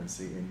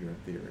discrepancy in your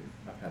theory.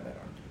 I've had that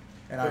argued.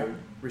 And I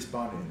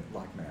responded in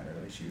like manner,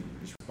 as you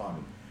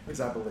responded, because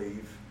I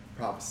believe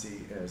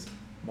prophecy is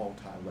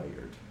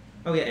multi-layered.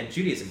 oh yeah, and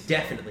Judaism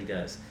definitely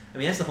does. I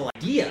mean, that's the whole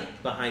idea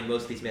behind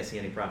most of these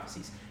messianic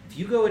prophecies. If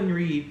you go and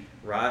read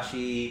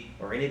Rashi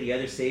or any of the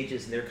other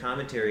sages and their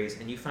commentaries,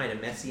 and you find a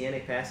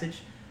messianic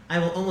passage, I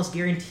will almost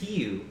guarantee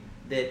you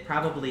that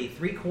probably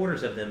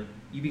 3/4 of them,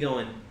 you'd be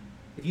going,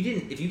 if you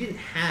didn't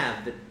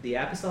have the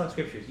apostolic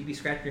scriptures, you'd be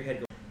scratching your head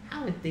going,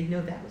 how did they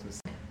know that was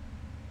Messiah?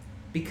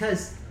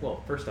 Because,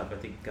 well, first off, I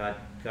think God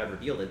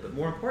revealed it, but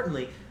more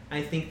importantly,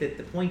 I think that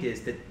the point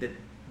is that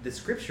the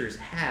scriptures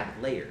have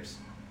layers.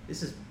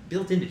 This is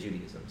built into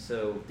Judaism,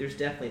 so there's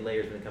definitely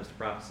layers when it comes to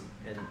prophecy.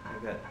 And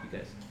I've got you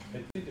guys.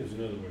 I think there's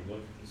another way of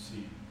looking at the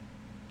seed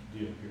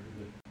deal here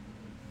that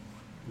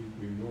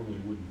we normally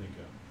wouldn't think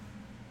of.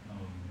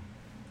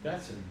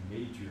 That's a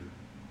major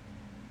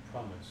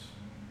promise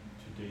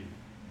to David,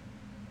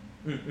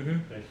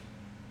 Mm-hmm. that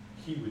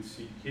he would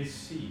see, his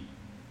seed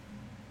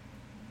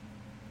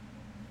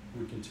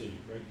would continue,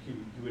 right? He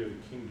would have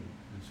a kingdom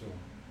and so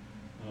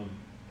on.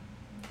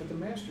 But the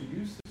master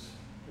used this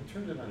and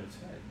turned it on its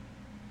head.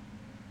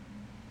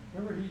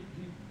 Remember,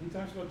 he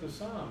talks about the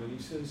psalm, and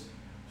he says,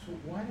 so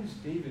why does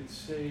David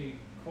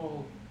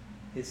call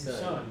His his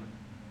son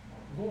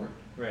Lord?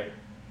 Right.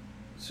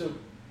 So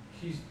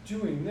he's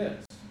doing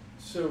this.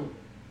 So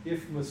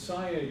if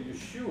Messiah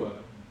Yeshua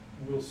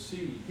will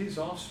see his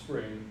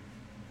offspring,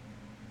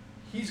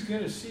 he's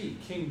going to see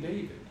King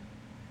David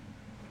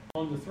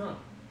on the throne.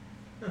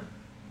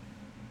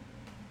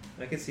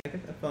 I can see. I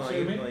follow See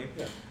you. what I follow mean? you.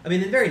 Yeah. I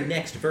mean, the very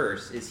next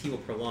verse is "He will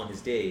prolong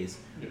his days,"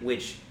 Yeah.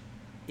 which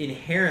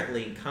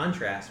inherently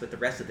contrasts with the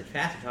rest of the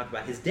passage talk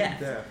about his death.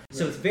 Death,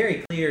 So it's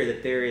very clear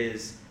that there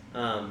is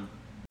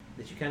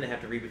that you kind of have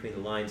to read between the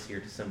lines here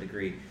to some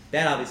degree.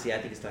 That obviously, I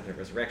think, is talking about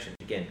resurrection.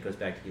 Again, it goes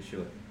back to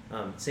Yeshua.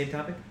 Same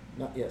topic.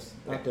 Not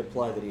to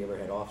imply that he ever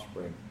had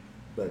offspring,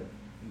 but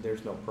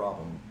there's no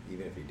problem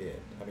even if he did.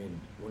 I mean,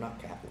 we're not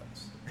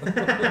Catholics.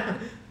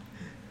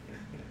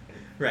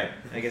 Right.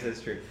 I guess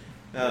that's true.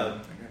 I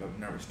got a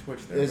nervous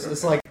twitch there.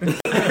 It's like will he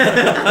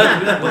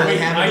I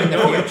have it in the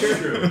know it's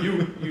future? true.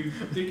 You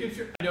think it's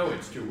true? I know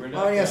it's true. We're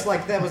not. Oh yes,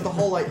 like that was the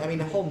whole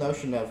the whole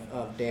notion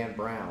of Dan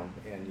Brown,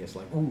 and yes,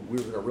 like, ooh,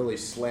 we're gonna really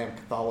slam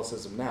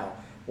Catholicism now.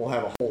 We'll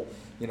have a whole,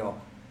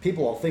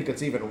 people will think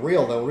it's even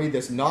real. They'll read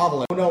this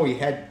novel and, oh no, he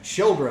had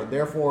children,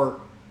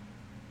 therefore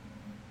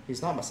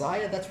he's not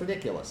Messiah. That's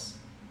ridiculous.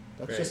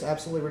 That's Right. just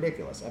absolutely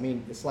ridiculous. I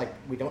mean, it's like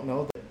we don't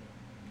know that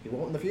he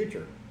won't in the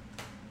future.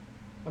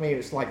 I mean,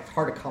 it's like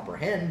hard to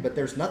comprehend, but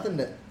there's nothing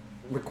that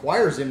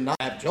requires him not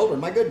to have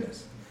children. My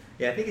goodness,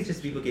 Yeah, I think it's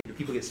just people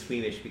get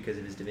squeamish because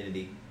of his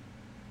divinity.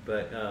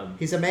 But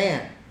he's a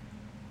man.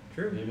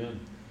 true. Amen.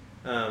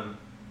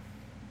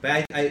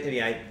 But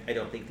I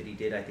don't think that he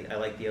did. I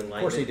like the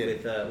course he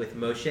alignment did. with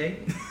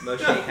Moshe.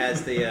 Moshe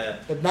has the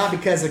But not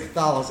because of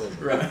Catholicism.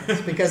 Right.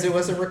 It's because it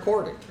wasn't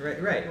recorded.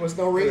 right. There was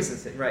no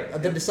reason. Right.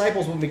 The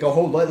disciples wouldn't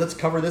go, let's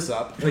cover this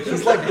up. Which He's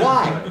is like,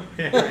 why?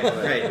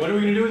 right. What are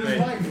we going to do with this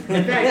Right. life?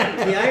 In fact,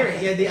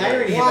 the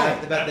irony Why?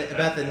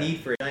 about the need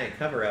for a giant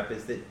cover up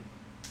is that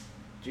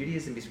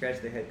Judaism be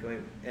scratching their head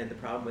going, and the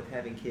problem with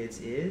having kids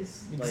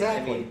is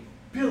Exactly.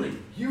 Billy,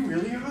 you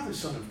really are the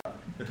son of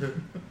God.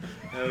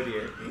 Oh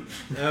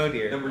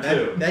dear. Number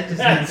two. That just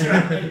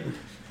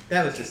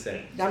that was just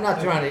said. I'm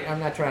not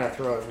trying to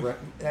throw it.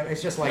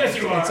 It's just like Yes,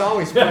 you it's are.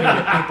 always funny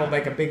that people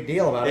make a big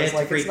deal about it. They It's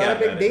have to like it's freak not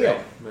a out big about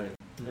it,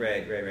 deal.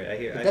 Right. Right. I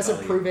hear. It I doesn't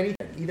follow prove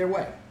anything either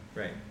way.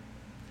 you. Right.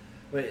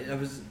 But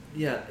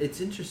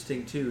it's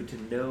interesting too to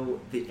know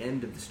the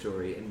end of the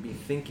story and be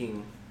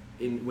thinking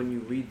when you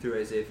read through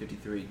Isaiah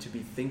 53 to be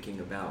thinking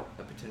about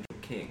a potential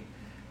king,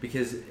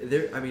 because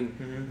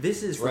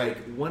this is Right.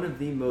 like one of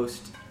the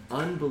most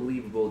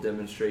unbelievable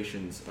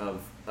demonstrations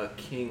of a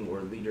king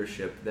or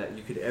leadership that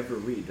you could ever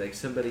read. Like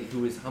somebody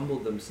who has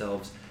humbled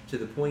themselves to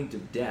the point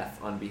of death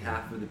on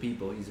behalf of the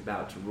people he's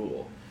about to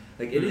rule.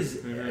 Like it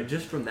is,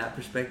 just from that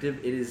perspective,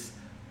 it is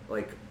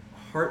like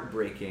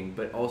heartbreaking,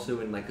 but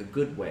also in like a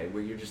good way,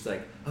 where you're just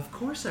like, of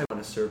course I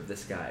want to serve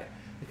this guy.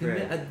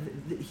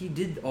 Like, he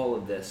did all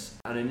of this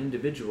on an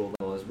individual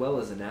level as well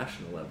as a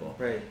national level.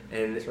 Right.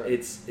 And That's right.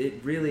 it's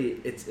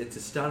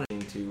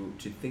astonishing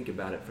to think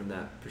about it from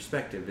that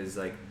perspective. Is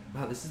like,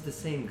 wow, this is the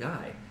same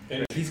guy.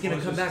 And He's going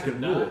to come back and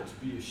not rule.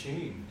 be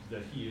ashamed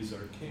that he is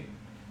our king.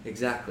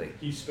 Exactly.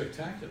 He's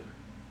spectacular.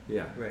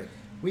 Yeah. Right.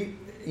 We,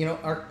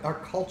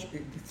 our culture,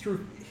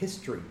 through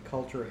history,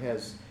 culture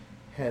has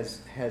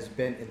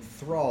been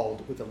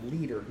enthralled with a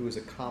leader who is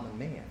a common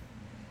man.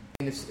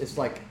 And it's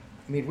like,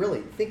 I mean,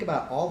 really, think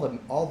about all the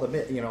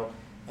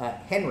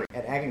Henry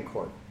at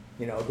Agincourt.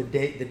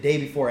 The day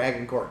before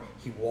Agincourt,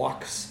 he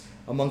walks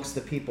amongst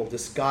the people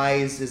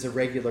disguised as a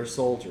regular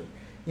soldier.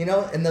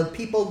 And the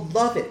people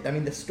love it. I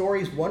mean, the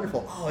story's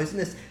wonderful. Oh, isn't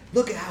this?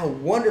 Look at how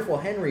wonderful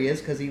Henry is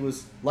because he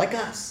was like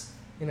us.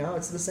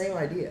 It's the same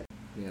idea.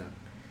 Yeah.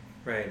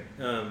 Right.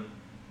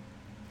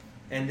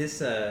 And this,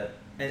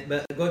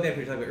 but going back to what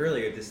we were talking about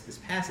earlier, this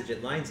passage,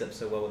 it lines up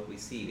so well with what we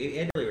see.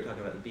 And earlier we were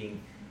talking about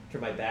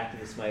turn my back to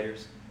the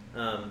smiters.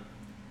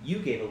 You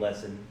gave a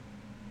lesson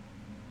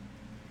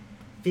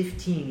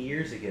 15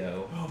 years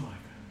ago Oh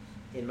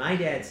my in my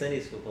dad's Sunday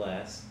school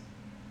class,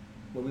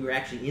 when we were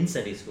actually in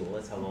Sunday school,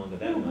 that's how long ago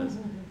that was,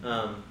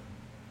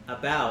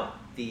 about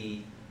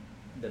the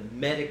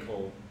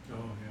medical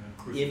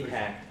Crucifixion.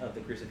 impact of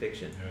the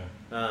crucifixion.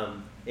 Yeah.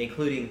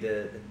 Including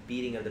the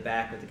beating of the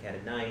back with the cat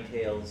of nine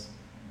tails,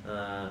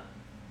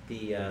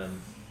 the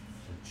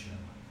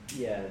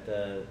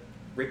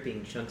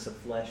ripping chunks of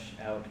flesh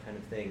out kind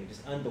of thing,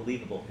 just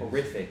unbelievable,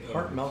 horrific.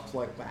 Heart melts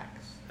like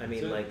wax. I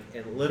mean, That's it. like,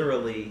 and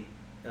literally,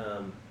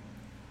 And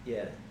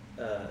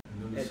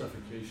then the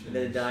suffocation. and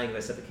then dying by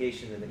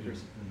suffocation and the and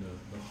crucifixion.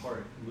 the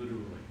heart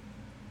literally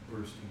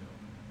bursting up.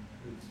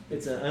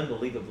 It's an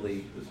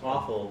unbelievably it's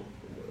awful,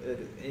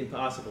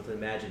 impossible to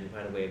imagine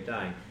kind of way of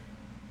dying.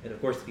 And of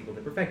course, the people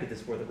that perfected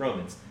this were the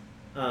Romans.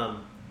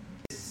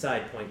 This is a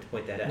side point to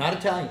point that out. Not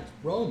Italians,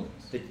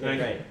 Romans.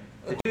 Right.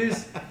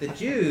 The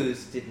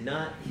Jews did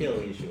not kill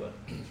Yeshua.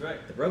 That's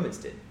right. The Romans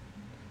did.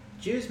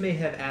 Jews may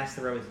have asked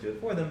the Romans to do it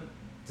for them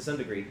to some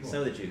degree. Some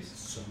of the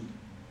Jews,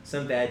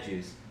 some bad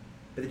Jews,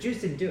 but the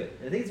Jews didn't do it.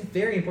 And I think it's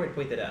very important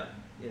to point that out.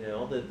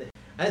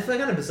 It's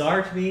kind of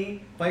bizarre to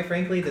me, quite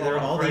frankly, that there are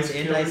all these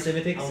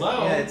anti-Semitics.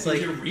 Hello. Yeah, it's Did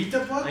like, you read the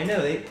book? I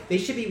know they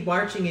should be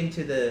marching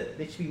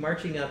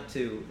up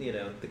to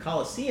the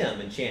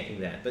Colosseum and chanting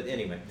that. But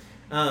anyway,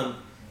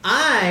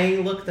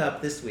 I looked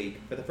up this week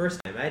for the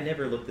first time. I had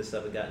never looked this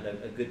up and gotten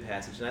a good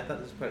passage, and I thought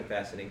this was quite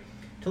fascinating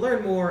to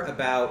learn more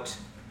about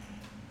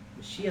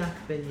Mashiach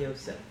ben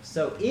Yosef.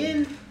 So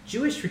in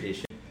Jewish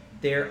tradition,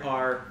 there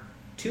are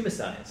two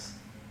messiahs,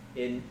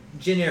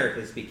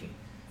 generically speaking.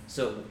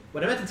 So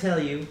what I'm about to tell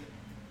you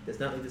does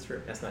not leave this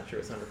room. That's not true.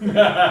 It's not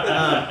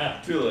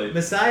recorded. Too late.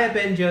 Messiah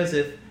ben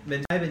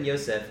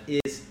Yosef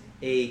is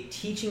a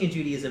teaching in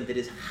Judaism that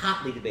is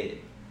hotly debated.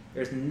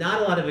 There's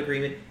not a lot of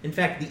agreement. In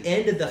fact, the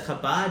end of the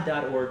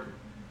Chabad.org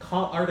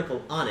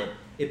article on it,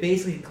 it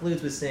basically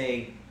concludes with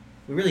saying,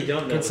 we really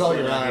don't know Consult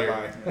what's your going on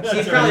rabbi. here. So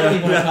you probably don't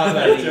even want to talk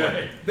about it That's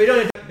anymore. right. But we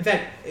don't. In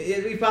fact,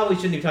 we probably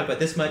shouldn't even talk about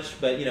this much,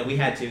 but we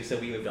had to, so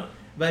we moved on.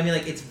 But I mean,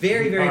 like, it's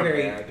very, very, Our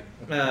very.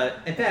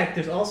 bad. In fact,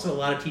 there's also a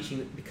lot of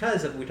teaching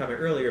because of what we talked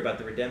about earlier about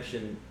the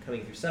redemption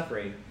coming through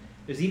suffering.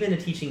 There's even a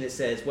teaching that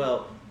says,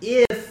 well,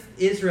 if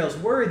Israel's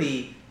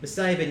worthy,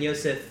 Messiah ben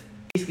Yosef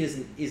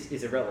basically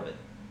is irrelevant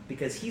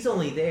because he's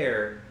only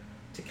there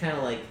to kind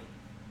of like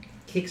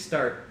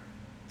kickstart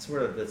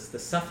sort of the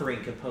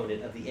suffering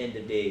component of the end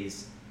of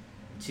days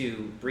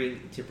to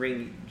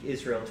bring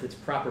Israel to its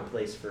proper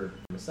place for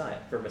Messiah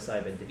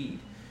ben David.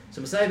 So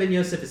Messiah ben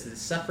Yosef is the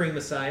suffering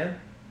Messiah,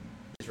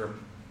 which is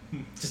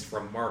just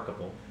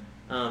remarkable.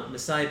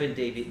 Messiah ben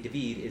David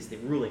is the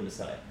ruling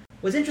Messiah.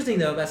 What's interesting,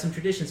 though, about some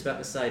traditions about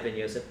Messiah ben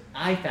Yosef,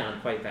 I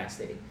found quite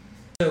fascinating.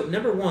 So,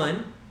 number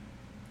one,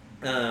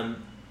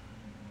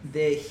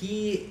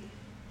 he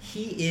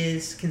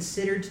is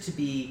considered to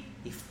be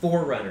a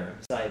forerunner of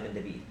Messiah ben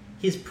David.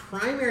 His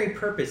primary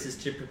purpose is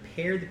to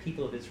prepare the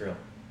people of Israel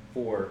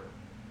for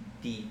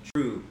the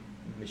true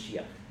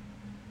Mashiach.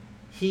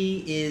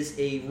 He is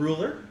a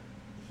ruler.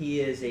 He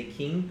is a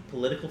king,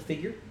 political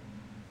figure.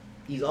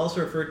 He's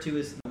also referred to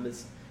as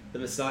the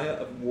Messiah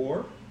of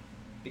war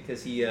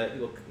because he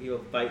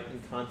will fight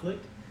in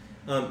conflict.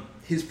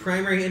 His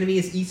primary enemy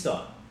is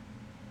Esau.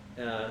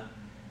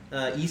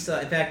 Esau.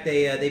 In fact,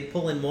 they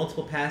pull in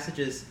multiple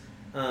passages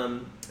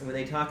when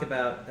they talk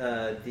about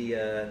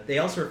they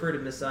also refer to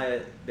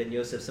Messiah ben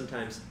Yosef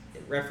sometimes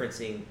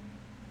referencing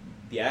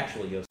the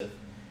actual Yosef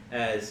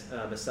as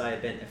Messiah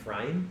ben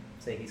Ephraim,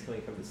 saying he's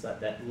coming from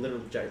that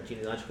literal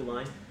genealogical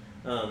line.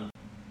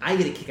 I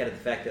get a kick out of the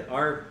fact that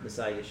our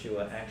Messiah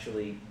Yeshua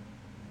actually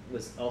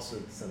was also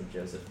the son of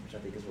Joseph, which I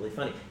think is really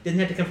funny. Didn't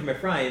have to come from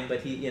Ephraim, but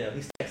he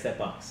checks that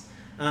box.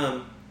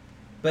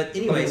 But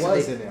anyway, But it so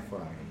was they, in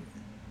Ephraim,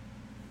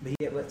 but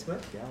yeah, what?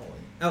 Galilee.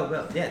 Oh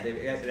well, yeah,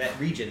 that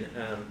region.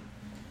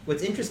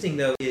 What's interesting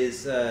though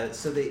is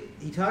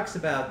he talks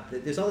about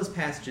there's all these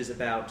passages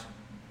about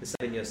Messiah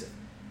ben Yosef,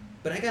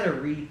 but I got to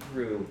read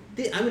through.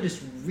 I'm gonna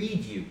just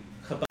read you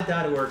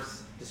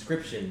Chabad.org's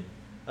description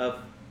of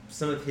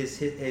some of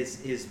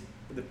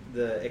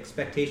the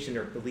expectation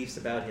or beliefs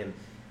about him,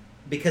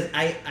 because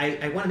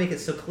I want to make it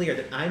so clear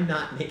that I'm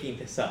not making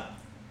this up.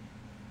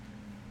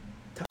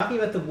 Talking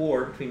about the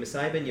war between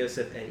Messiah ben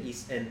Yosef and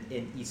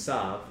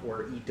Esav,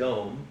 or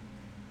Edom,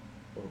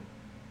 or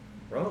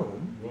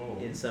Rome,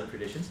 in some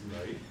traditions,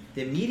 Right.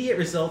 the immediate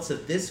results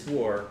of this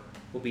war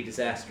will be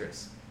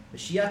disastrous.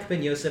 Mashiach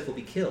ben Yosef will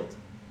be killed.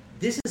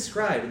 This is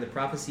described in the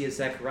prophecy of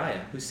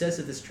Zechariah, who says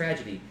of this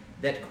tragedy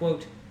that,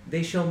 quote,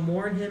 "They shall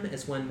mourn him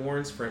as one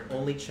mourns for an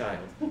only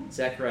child."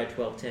 Zechariah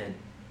 12:10.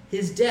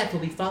 His death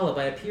will be followed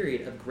by a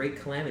period of great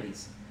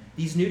calamities.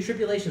 These new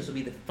tribulations will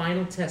be the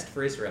final test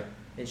for Israel,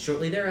 and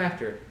shortly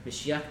thereafter,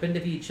 Mashiach ben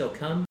David shall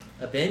come,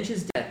 avenge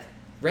his death,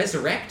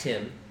 resurrect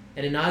him,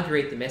 and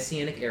inaugurate the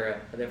messianic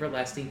era of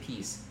everlasting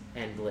peace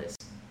and bliss.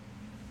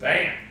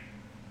 Bam!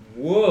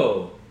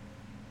 Whoa!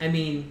 I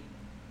mean,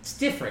 it's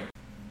different,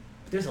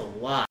 but there's a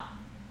lot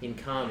in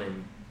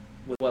common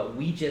with what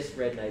we just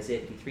read in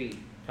Isaiah 53,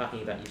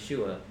 talking about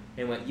Yeshua,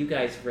 and what you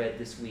guys read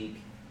this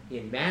week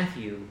in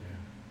Matthew,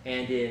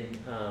 and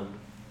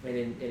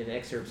in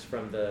excerpts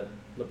from the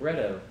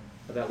libretto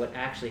about what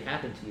actually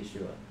happened to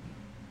Yeshua.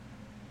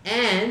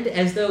 And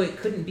as though it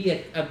couldn't be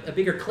a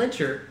bigger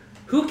clincher,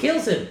 who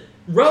kills him?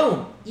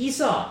 Rome,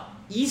 Esau.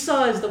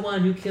 Esau is the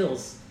one who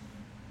kills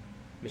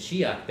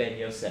Mashiach ben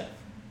Yosef.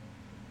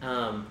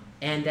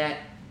 And that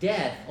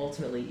death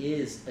ultimately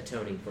is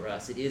atoning for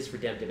us. It is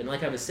redemptive. And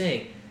like I was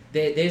saying,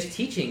 there's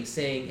teaching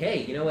saying,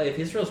 hey, you know what, if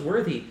Israel's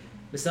worthy,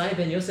 Messiah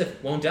ben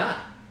Yosef won't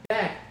die. In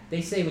fact,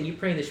 they say when you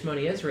pray in the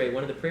Shemoni Ezra,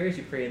 one of the prayers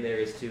you pray in there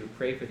is to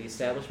pray for the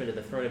establishment of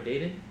the throne of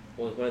David.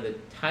 Well, one of the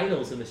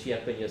titles of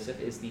Mashiach ben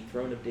Yosef is the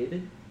throne of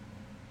David.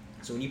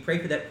 So when you pray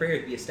for that prayer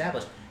to be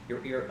established,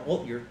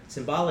 you're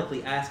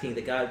symbolically asking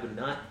that God would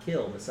not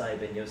kill Messiah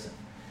ben Yosef.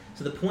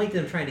 So the point that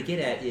I'm trying to get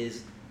at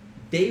is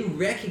they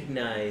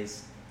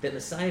recognize that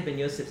Messiah ben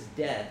Yosef's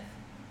death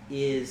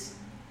is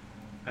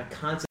a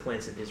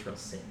consequence of Israel's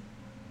sin.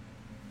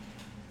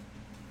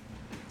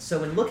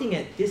 So in looking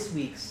at this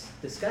week's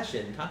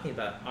discussion, talking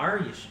about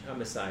our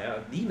Messiah,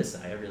 the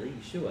Messiah, really,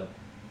 Yeshua,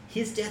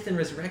 his death and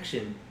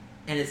resurrection,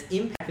 and its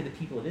impact on the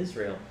people of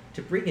Israel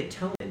to bring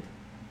atonement,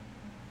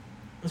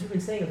 as we've been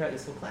saying throughout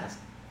this whole class,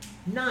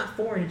 not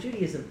foreign to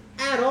Judaism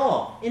at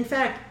all. In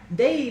fact,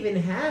 they even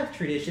have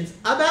traditions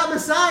about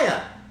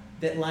Messiah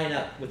that line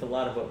up with a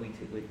lot of what we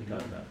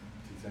talk about.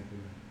 That's exactly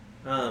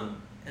right.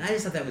 And I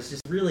just thought that was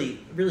just really,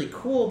 really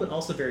cool, but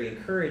also very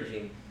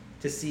encouraging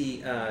to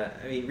see.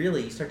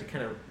 Really, you start to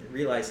kind of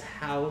realize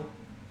how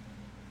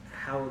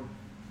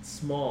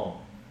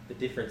small the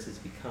differences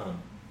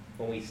become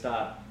when we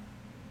stop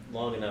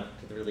long enough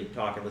to really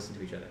talk and listen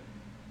to each other.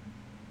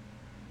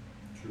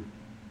 True.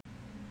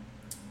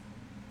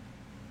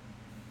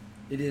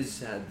 It is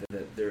sad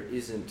that there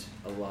isn't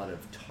a lot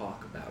of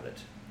talk about it.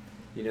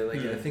 You know,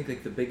 I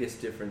think the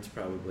biggest difference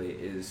probably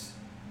is,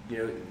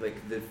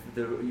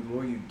 the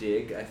more you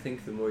dig, I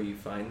think the more you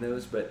find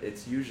those, but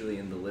it's usually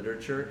in the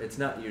literature. It's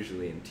not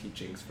usually in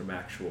teachings from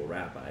actual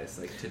rabbis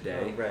like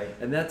today. Oh, right.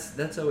 And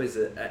that's always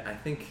I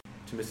think,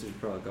 to Mr.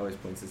 Perlich always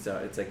points this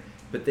out, it's like,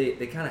 but they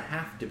kind of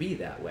have to be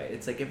that way.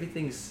 It's like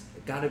everything's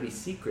got to be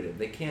secretive.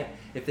 They can't,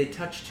 if they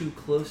touch too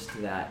close to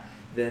that,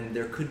 then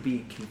there could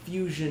be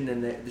confusion,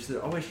 and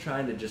they're always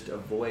trying to just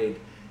avoid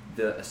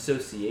the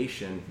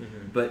association,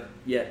 but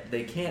yet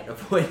they can't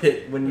avoid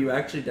it when you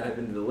actually dive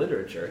into the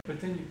literature.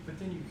 But then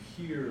you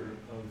hear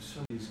of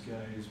some of these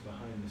guys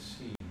behind the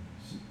scenes,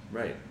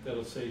 Right.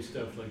 that'll say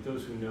stuff like,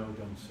 "Those who know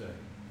don't say.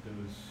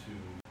 Those who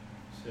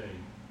say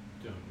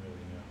don't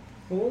really know."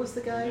 Well, what was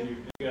the And guy?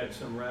 then you got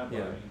some rabbi,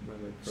 Yeah.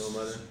 Rabbi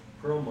Perlmutter.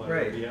 Perlmutter,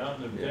 Right. will be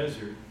out in the Yeah.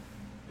 desert,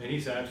 and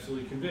he's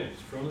absolutely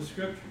convinced from the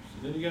scriptures.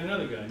 And then you got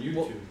another guy on YouTube.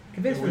 Well,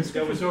 convinced from the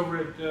that was scriptures. over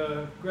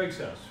at Greg's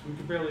house, who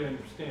could barely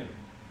understand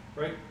it,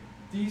 right?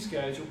 These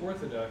guys are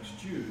Orthodox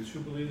Jews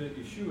who believe that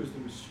Yeshua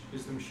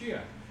is the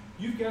Mashiach.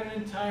 You've got an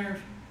entire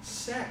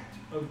sect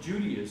of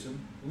Judaism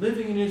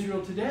living in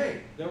Israel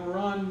today that were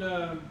on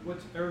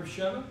what's Erev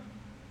Sheva?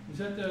 Is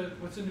that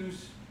what's the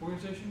news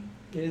organization?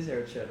 It is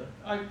Erev Sheva.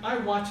 I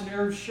watched an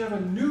Erev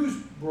Sheva news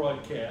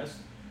broadcast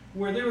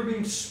where they were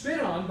being spit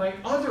on by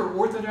other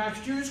Orthodox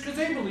Jews because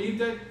they believed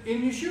that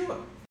in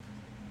Yeshua.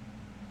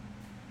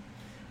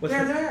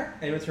 They're there.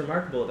 And what's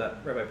remarkable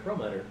about Rabbi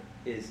Perlmutter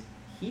is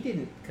he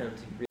didn't come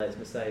to realize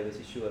Messiah was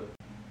Yeshua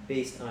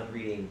based on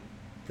reading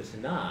the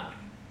Tanakh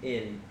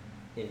in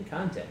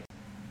context.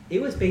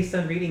 It was based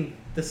on reading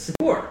the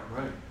Siddur,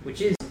 Right.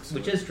 which is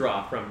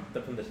draw from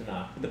the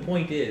Tanakh. The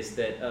point is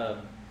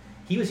that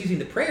he was using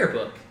the prayer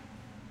book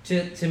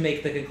to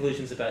make the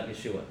conclusions about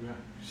Yeshua. Right.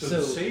 So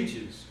So- the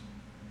sages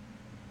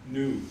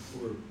knew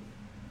or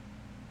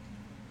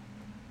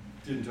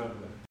didn't talk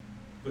about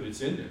it. But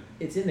it's in there.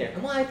 It's in there.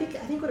 And well, I think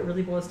what it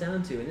really boils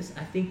down to, and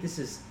I think this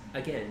is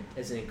again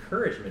as an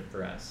encouragement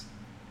for us,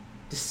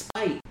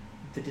 despite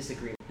the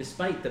disagreement,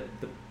 despite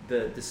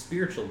the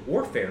spiritual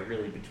warfare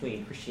really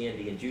between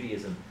Christianity and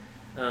Judaism,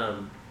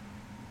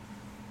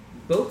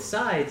 both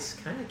sides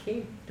kind of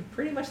came to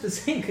pretty much the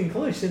same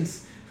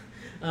conclusions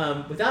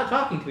without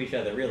talking to each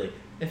other, really.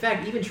 In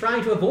fact, even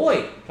trying to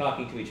avoid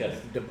talking to each other.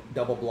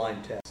 Double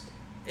blind test.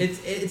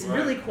 It's Right.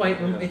 really quite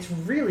Yeah. it's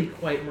really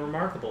quite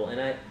remarkable,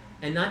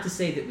 and not to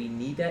say that we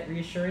need that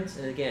reassurance.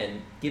 And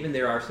again, given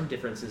there are some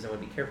differences, I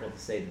want to be careful to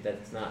say that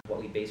that's not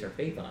what we base our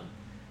faith on.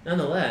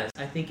 Nonetheless,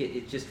 I think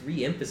it just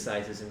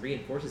re-emphasizes and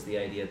reinforces the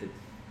idea that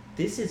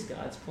this is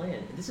God's plan,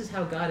 and this is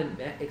how God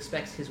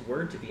expects His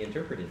word to be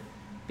interpreted.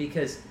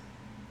 Because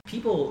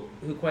people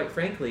who, quite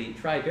frankly,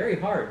 try very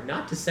hard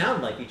not to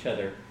sound like each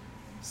other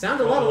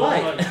sound a lot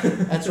alike.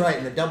 That's right,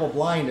 and the double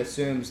blind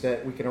assumes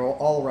that we can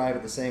all arrive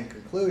at the same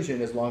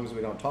conclusion as long as we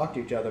don't talk to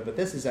each other. But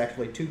this is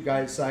actually two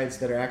sides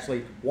that are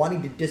actually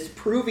wanting to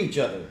disprove each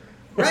other.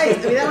 Right.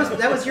 I mean,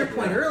 that was your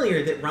point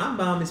earlier, that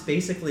Rambam is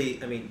basically,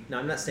 I mean, now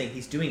I'm not saying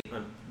he's doing it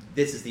on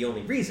this is the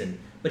only reason,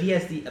 but he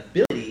has the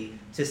ability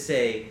to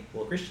say,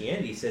 well,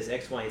 Christianity says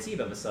X, Y, and Z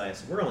about Messiah,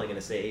 so we're only going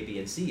to say A, B,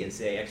 and C, and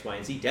say X, Y,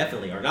 and Z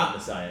definitely are not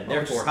Messiah, and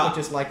therefore,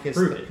 just like his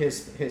prove it.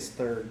 his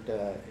third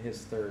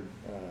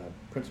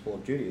principle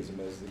of Judaism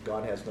is that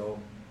God has no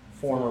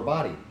form or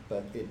body,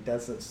 but it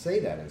doesn't say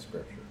that in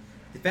Scripture.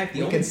 In fact,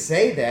 You can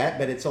say that,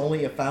 but it's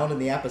only found in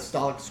the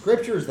apostolic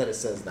scriptures that it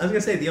says I was that. going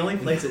to say, the only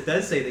place it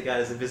does say that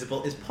God is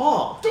invisible is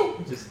Paul,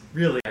 which is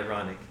really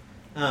ironic.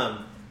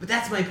 But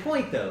that's my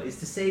point, though, is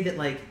to say that,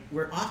 like,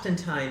 we're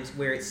oftentimes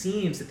where it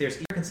seems that there's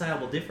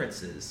irreconcilable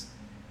differences.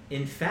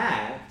 In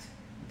fact,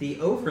 the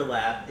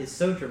overlap is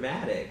so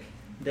dramatic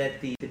that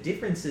the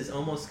differences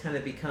almost kind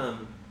of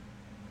become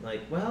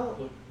like, well,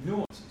 Look,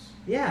 nuances.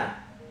 yeah,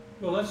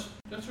 Well,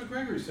 that's what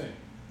Gregory's saying.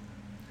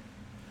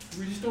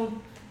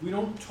 We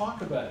don't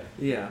talk about it.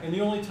 Yeah. And the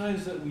only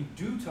times that we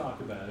do talk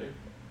about it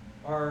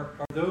are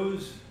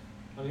those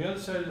on the other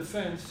side of the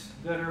fence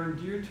that are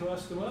endeared to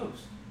us the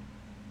most.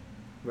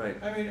 Right.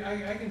 I mean,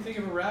 I can think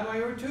of a rabbi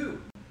or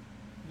two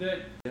that,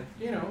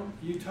 you know,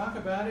 you talk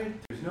about it,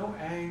 there's no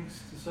angst.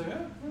 It's like,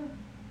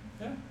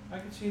 yeah, I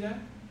can see that.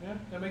 Yeah,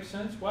 that makes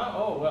sense. Wow,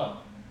 oh,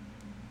 well.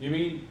 You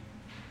mean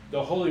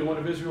the Holy One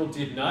of Israel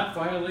did not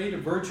violate a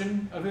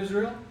virgin of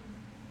Israel?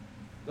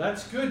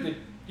 That's good.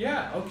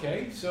 Yeah,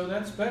 okay, so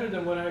that's better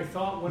than what I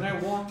thought when I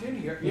walked in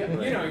here. Yeah,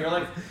 you know, you're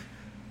like,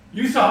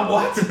 you thought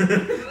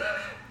what?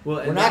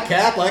 Well, We're not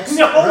Catholics.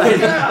 No, Right.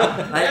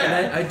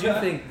 yeah. I do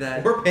think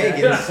that we're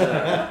pagans.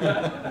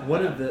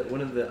 one of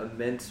the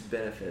immense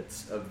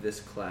benefits of this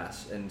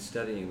class and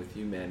studying with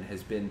you men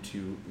has been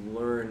to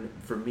learn,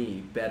 for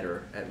me,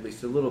 better, at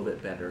least a little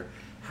bit better,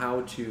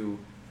 how to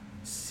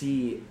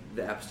see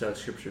the apostolic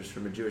scriptures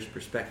from a Jewish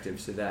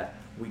perspective, so that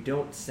we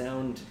don't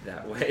sound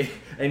that way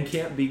and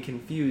can't be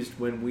confused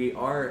when we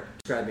are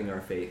describing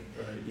our faith.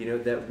 Right. You know,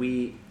 that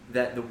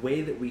the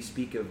way that we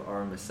speak of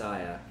our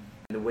Messiah,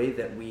 and the way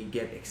that we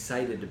get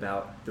excited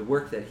about the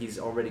work that he's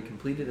already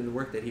completed and the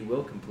work that he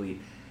will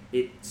complete,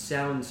 it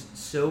sounds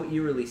so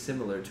eerily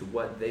similar to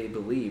what they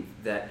believe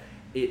that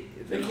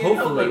it They like, can't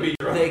help hopefully but be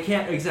wrong. they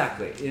can't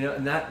exactly, you know,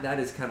 and that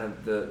is kind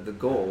of the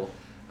goal,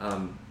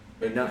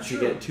 and not to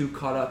Sure. get too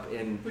caught up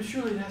in But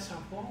surely that's how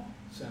Paul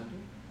sounded.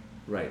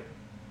 right.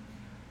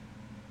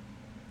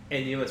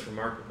 And you know what's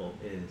remarkable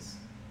is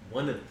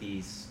one of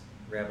these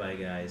rabbi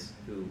guys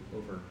who,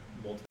 over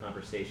multiple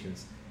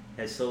conversations,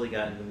 has slowly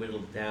gotten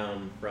whittled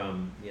down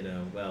from, you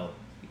know, well,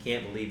 you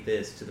can't believe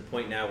this, to the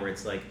point now where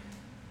it's like,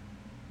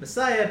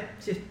 Messiah,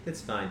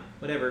 that's fine,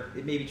 whatever,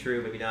 it may be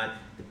true, maybe not.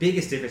 The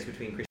biggest difference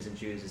between Christians and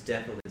Jews is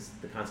definitely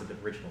the concept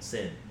of original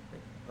sin.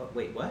 Like, oh,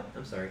 wait, what?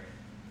 I'm sorry.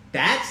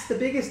 That's the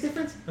biggest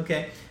difference?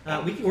 Okay,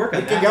 we can work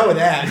on We that. can go with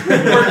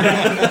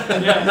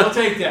that. Yeah, I'll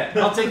take that.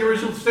 I'll take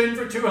original sin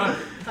for 200.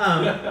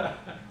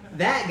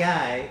 That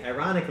guy,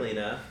 ironically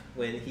enough,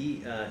 when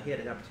he had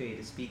an opportunity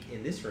to speak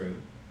in this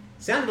room,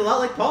 sounded a lot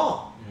like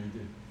Paul. Yeah, he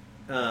did.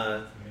 Uh,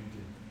 Yeah, he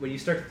did. when you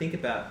start to think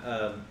about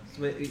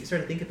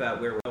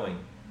where we're going,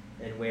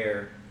 and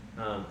where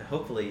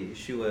hopefully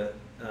Yeshua,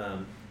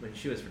 when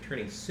Yeshua's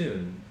returning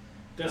soon,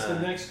 That's the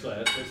next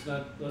class. Let's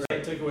Right.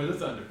 not take away the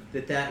thunder.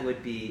 that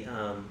would be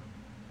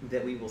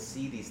that we will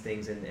see these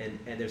things, and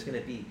there's going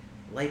to be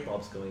light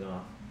bulbs going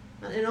off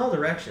in all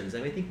directions. I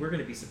mean, I think we're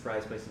going to be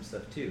surprised by some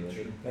stuff too. I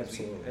mean,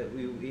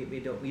 Absolutely. we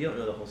don't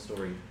know the whole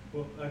story.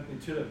 Well,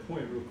 and to that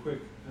point, real quick,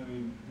 I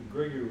mean,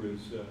 Gregory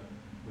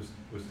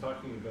was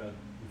talking about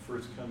the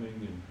first coming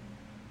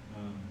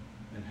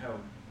and how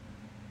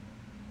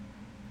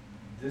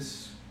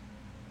this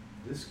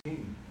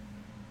king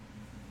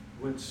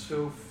went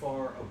so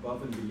far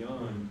above and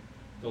beyond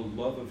the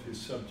love of his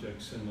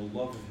subjects and the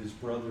love of his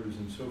brothers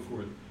and so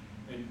forth,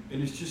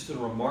 and it's just a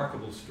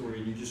remarkable story,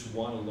 and you just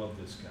want to love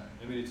this guy.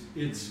 I mean,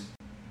 it's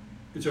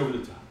over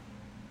the top.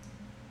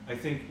 I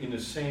think in the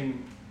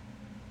same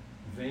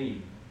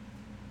vein,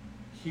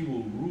 he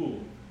will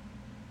rule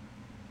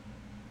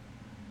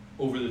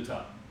over the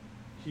top.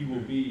 He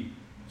will be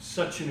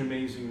such an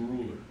amazing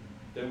ruler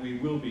that we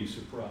will be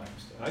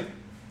surprised. I,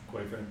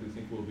 quite frankly,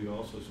 think we'll be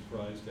also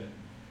surprised at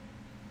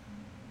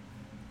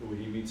the way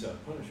he metes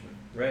out punishment.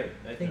 Right.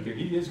 I I think mean,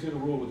 you're. he is going to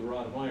rule with a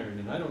rod of iron,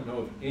 and I don't know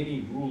of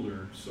any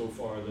ruler so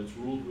far that's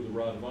ruled with a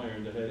rod of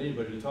iron that had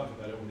anybody to talk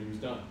about it when he was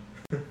done.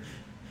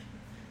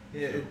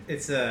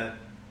 It's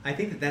I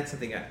think that's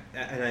something,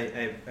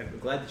 I'm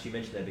glad that you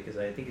mentioned that, because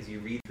I think as you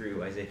read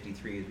through Isaiah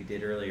 53, as we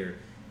did earlier,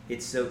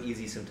 it's so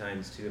easy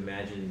sometimes to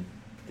imagine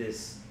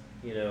this,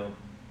 well,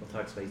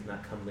 talks about he's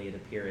not comely in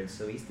appearance,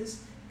 so he's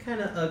this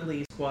kind of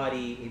ugly,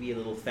 squatty, maybe a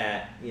little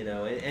fat, and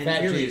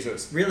Fat really,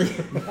 Jesus. really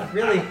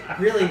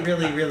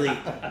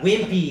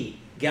wimpy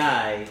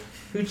guy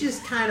who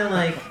just kind of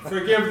like,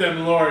 Forgive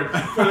them, Lord,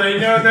 for they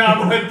know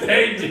not what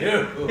they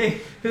do.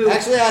 who,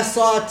 Actually, I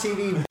saw a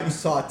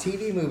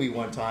TV movie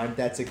one time.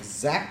 That's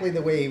exactly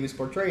the way he was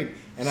portrayed,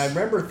 and I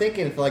remember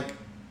thinking, like,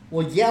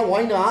 well, yeah,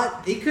 why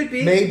not? it could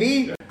be.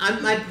 Maybe.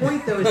 My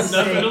point though is to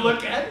Nothing say, to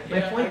look at. my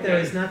Yeah, point though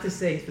okay. is not to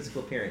say his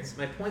physical appearance.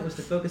 My point was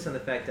to focus on the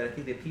fact that I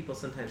think that people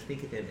sometimes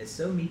think of him as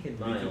so meek and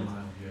mild,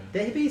 yeah.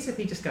 that he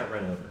basically just got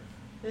run over.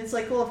 And it's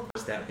like, well, of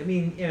course that. I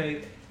mean,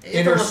 it's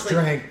Inner almost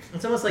strength. Like,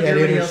 it's almost like That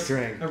everybody inner else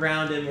strength.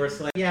 around him, where it's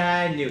like,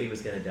 yeah, I knew he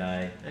was gonna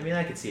die. I mean,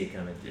 I could see it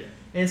coming. Yeah.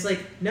 And it's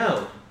like,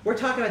 no, we're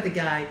talking about the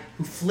guy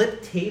who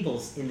flipped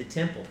tables in the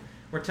temple.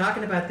 We're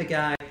talking about the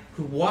guy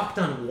who walked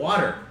on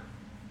water.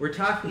 We're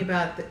talking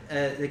about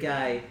the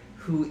guy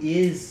who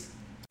is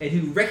and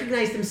who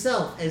recognized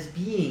himself as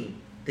being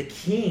the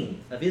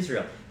king of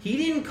Israel. He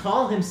didn't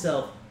call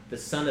himself the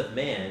Son of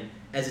Man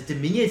as a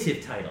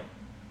diminutive title.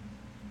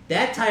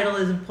 That title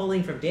isn't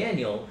pulling from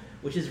Daniel,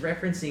 which is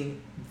referencing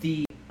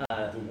the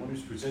The one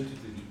who's presented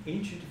to the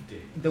Ancient of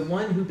Days. the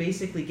one who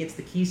basically gets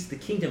the keys to the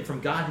kingdom from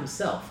God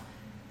himself.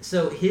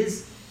 So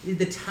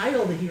the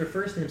title that he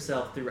refers to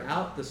himself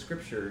throughout the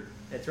scripture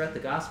and throughout the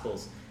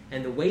Gospels,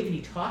 and the way that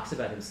he talks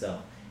about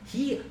himself,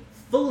 he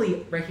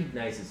fully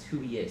recognizes who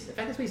he is. In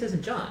fact, that's what he says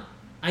in John.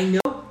 I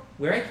know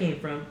where I came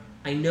from.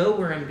 I know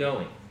where I'm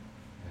going.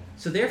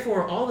 So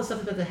therefore, all the stuff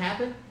that's about to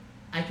happen,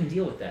 I can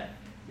deal with that.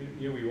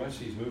 We watch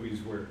these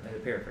movies where I have a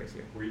paraphrase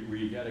here. where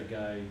you got a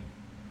guy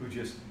who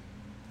just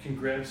can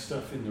grab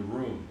stuff in the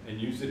room and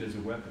use it as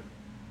a weapon.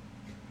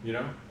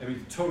 I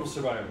mean, total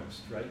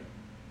survivalist, right?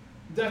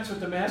 That's what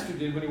the master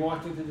did when he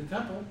walked into the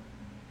temple.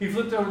 He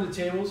flipped over the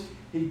tables,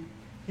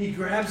 he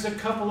grabs a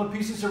couple of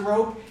pieces of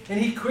rope, and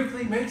he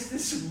quickly makes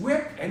this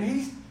whip, and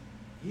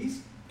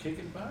he's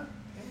kicking butt.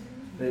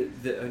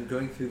 And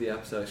going through the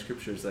apostolic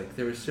scriptures, like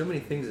there were so many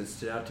things that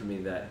stood out to me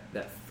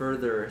that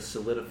further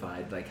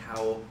solidified like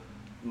how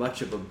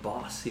much of a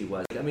boss he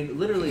was. I mean,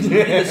 literally, you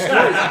read the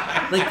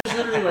stories, like there's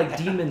literally like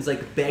demons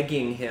like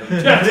begging him,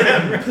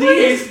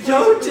 please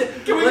don't.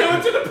 Can we go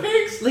into the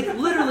pigs? Like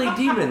literally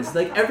demons.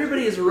 Like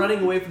everybody is running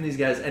away from these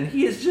guys, and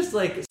he is just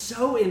like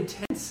so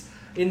intense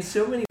in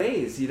so many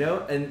ways,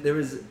 And there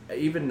was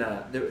even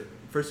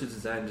First Fruits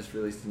Design just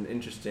released an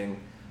interesting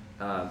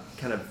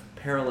kind of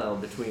parallel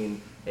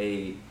between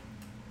a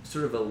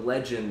sort of a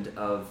legend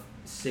of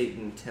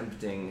Satan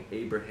tempting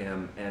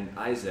Abraham and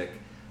Isaac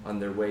on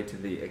their way to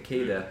the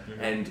Akedah,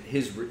 and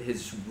his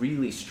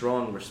really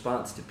strong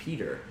response to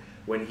Peter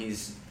when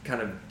he's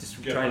kind of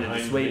trying to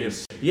dissuade him.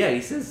 Yeah,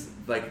 he says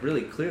like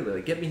really clearly,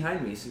 like, "Get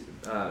behind me,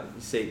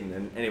 Satan."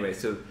 And anyway,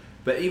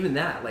 but even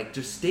that, like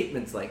just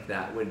statements like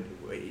that, when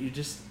you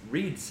just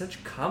read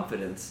such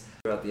confidence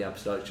throughout the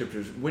apostolic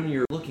scriptures when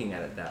you're looking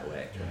at it that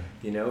way,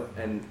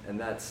 and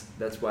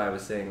that's why I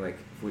was saying, like,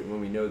 when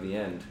we know the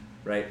end,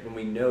 right? When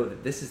we know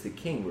that this is the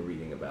king we're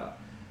reading about,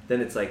 then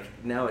it's like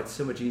now it's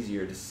so much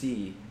easier to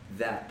see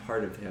that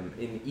part of him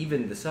in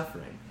even the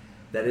suffering,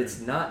 that it's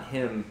not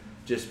him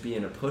just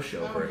being a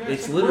pushover. Yeah,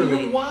 it's like literally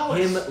William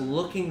Wallace. him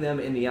looking them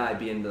in the eye,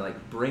 being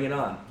like, "Bring it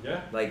on!"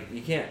 Yeah. Like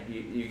you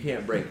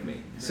can't break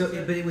me. So,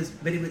 but it was,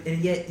 and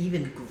yet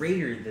even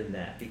greater than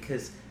that,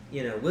 because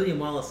William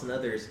Wallace and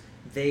others,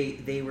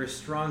 they were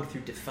strong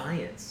through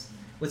defiance.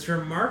 What's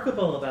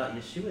remarkable about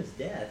Yeshua's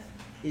death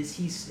is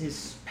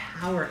his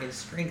power and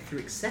strength through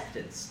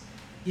acceptance.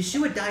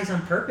 Yeshua dies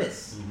on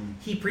purpose. Mm-hmm.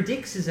 He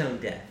predicts his own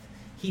death.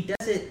 He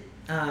does it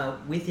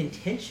with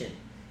intention.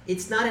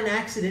 It's not an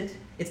accident.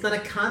 It's not a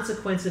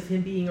consequence of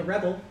him being a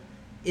rebel.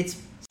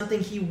 It's something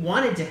he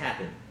wanted to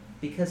happen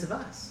because of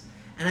us.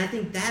 And I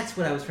think that's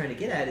what I was trying to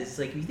get at, is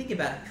like, you think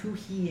about who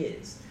he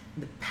is,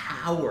 the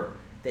power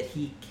that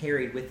he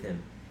carried with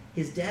him.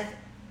 His death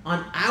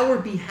on our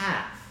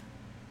behalf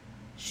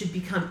should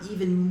become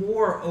even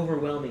more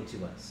overwhelming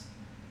to us,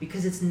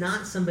 because it's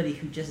not somebody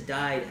who just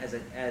died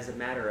as a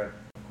matter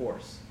of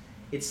course.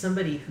 It's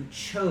somebody who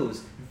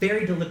chose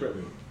very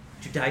deliberately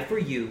to die for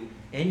you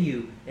and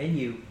you and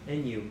you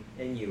and you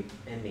and you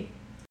and me.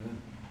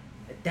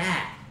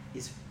 That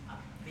is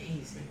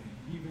amazing.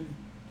 He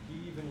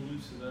even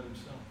alludes to that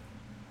himself.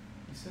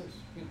 He says,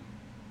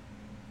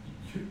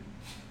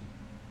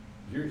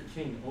 "You're a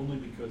king only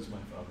because my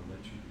father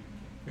let you be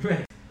a king."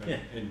 Right. Right?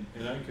 Yeah.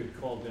 And I could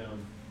call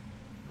down,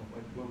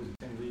 what was it,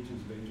 10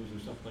 legions of angels or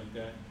something like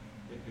that,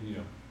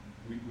 and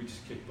we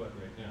just kick butt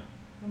right now.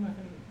 I'm not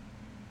going to.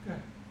 Go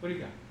ahead. What do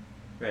you got?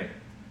 Right.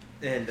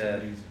 and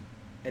Amazing.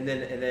 and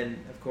then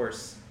of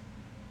course,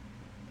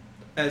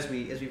 as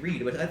we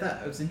read, what I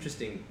thought was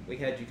interesting, we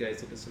had you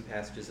guys look at some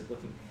passages of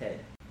looking ahead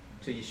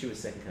to Yeshua's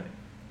second coming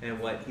and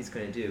what he's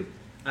going to do.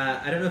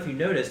 I don't know if you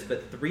noticed,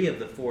 but 3 of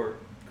the 4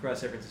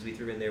 cross references we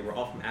threw in there were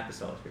all from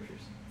apostolic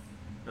scriptures.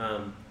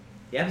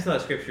 The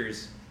apostolic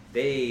scriptures,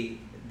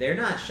 they're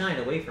not shying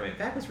away from it. In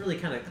fact, it's really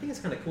I think it's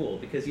kind of cool,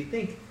 because you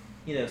think,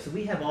 so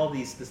we have all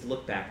this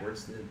look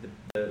backwards.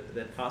 The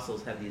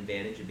apostles have the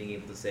advantage of being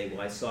able to say, well,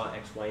 I saw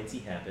X, Y, and Z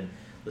happen.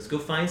 Let's go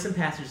find some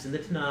passages in the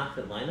Tanakh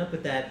that line up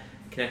with that,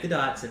 connect the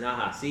dots, and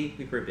aha, see,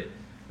 we proved it.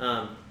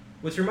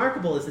 What's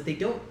remarkable is that they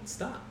don't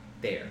stop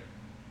there.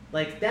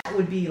 Like, that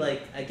would be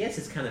I guess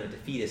it's kind of a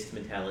defeatist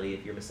mentality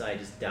if your Messiah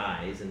just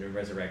dies and then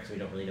resurrects and we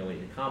don't really know what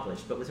he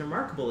accomplished. But what's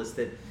remarkable is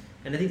that,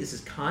 and I think this is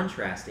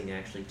contrasting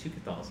actually to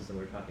Catholicism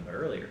we were talking about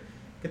earlier.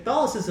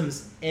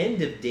 Catholicism's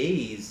end of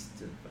days,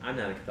 I'm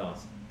not a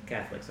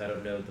Catholic, so I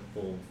don't know the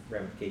full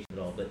ramifications at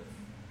all, but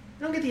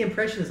I don't get the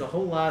impression there's a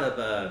whole lot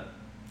of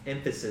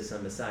emphasis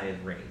on Messiah's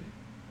reign.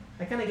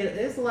 I kind of get it.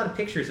 There's a lot of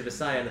pictures of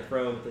Messiah on the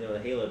throne, the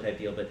halo type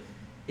deal, but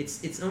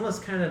it's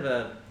almost kind of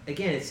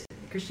it's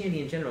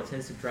Christianity in general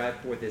tends to drive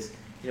toward this,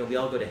 we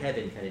all go to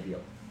heaven kind of deal.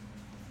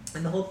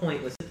 And the whole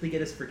point was simply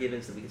get us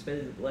forgiven so that we can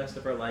spend the rest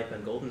of our life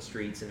on golden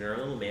streets and in our own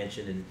little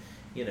mansion and,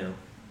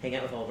 hang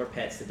out with all of our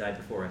pets that died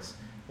before us,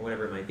 or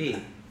whatever it might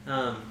be.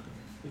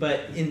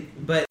 But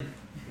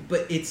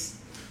it's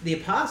the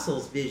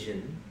apostles'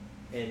 vision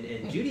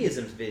and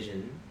Judaism's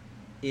vision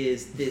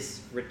is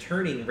this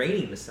returning,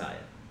 reigning Messiah.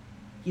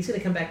 He's going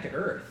to come back to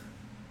earth.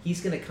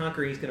 He's going to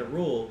conquer. He's going to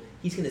rule.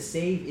 He's going to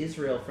save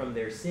Israel from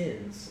their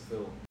sins.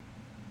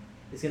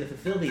 He's going to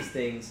fulfill these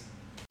things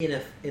in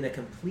a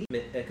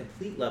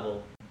complete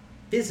level,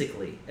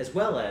 physically as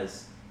well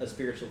as a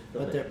spiritual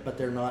fulfillment. But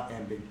they're not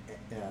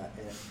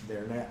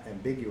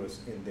ambiguous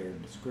in their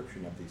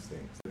description of these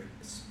things. They're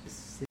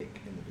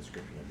specific in the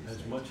description of these As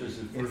things. much as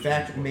it In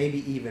fact,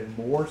 maybe even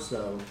more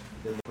so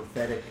than the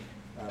prophetic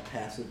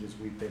passages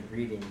we've been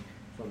reading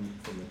from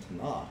the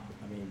Tanakh.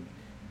 I mean,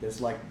 there's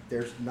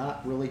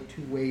not really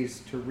 2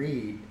 ways to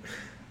read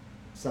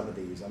some of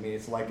these. I mean,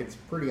 it's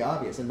pretty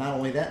obvious, and not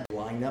only that, they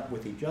line up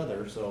with each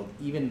other. So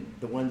even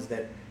the ones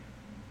that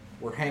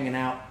were hanging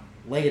out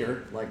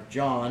later, like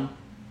John,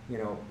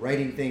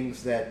 writing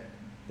things that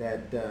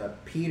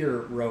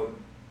Peter wrote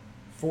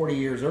 40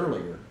 years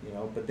earlier,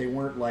 but they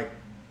weren't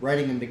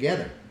writing them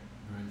together.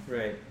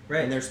 Right.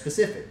 And they're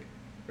specific.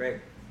 Right.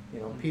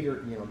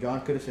 Peter,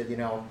 John could have said,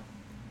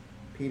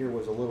 Peter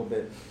was a little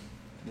bit,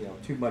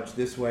 too much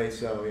this way,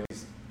 so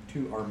he's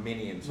too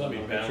Arminian. So Let me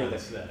I'm not sure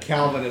balance that.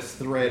 Calvinist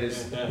thread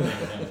is.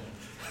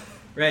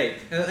 Right.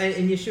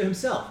 And Yeshua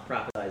himself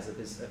prophesies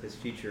of his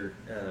future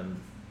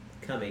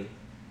coming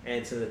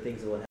and some of the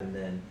things that will happen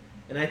then.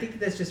 And I think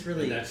that's just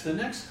really. And that's the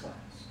next class.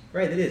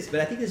 Right, it is.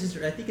 But I think it's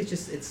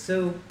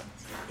so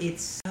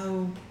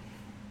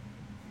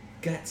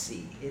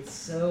gutsy. It's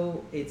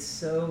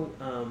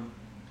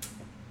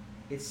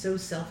so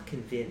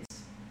self-convinced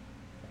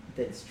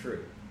that it's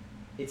true.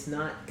 It's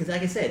not, because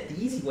like I said,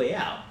 the easy way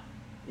out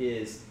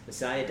is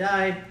Messiah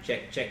died,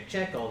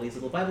 check, all these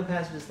little Bible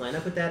passages line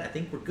up with that. I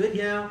think we're good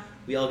now.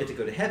 We all get to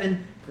go to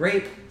heaven.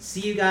 Great.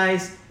 See you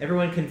guys.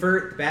 Everyone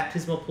convert. The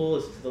baptismal pool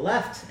is to the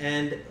left,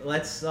 and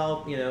let's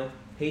all,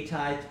 pay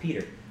tithe to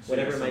Peter.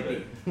 Whatever it might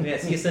be. Yeah,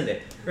 see you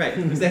Sunday. Right,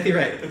 exactly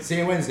right. See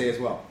you Wednesday as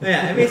well.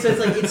 Yeah, I mean, so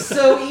it's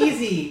so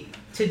easy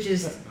to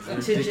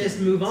just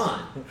move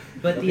on,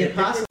 but the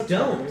apostles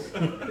don't.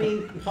 I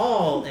mean,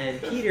 Paul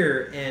and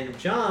Peter and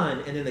John,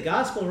 and then the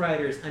gospel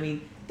writers. I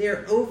mean,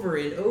 they're over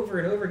and over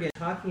and over again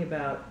talking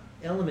about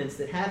elements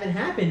that haven't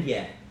happened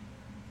yet,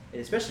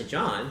 and especially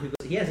John,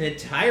 he has an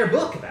entire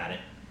book about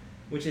it,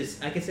 which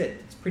is, like I said,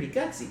 it's pretty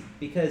gutsy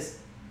because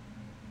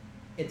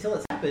until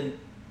it's happened,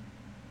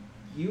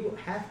 you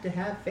have to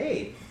have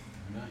faith.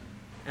 Right.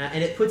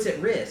 And it puts at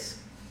risk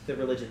the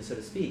religion, so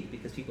to speak,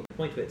 because people can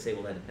point to it and say,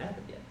 well, that hasn't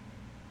happened yet.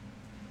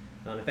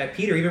 In fact,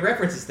 Peter even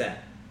references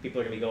that.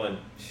 People are going to be going,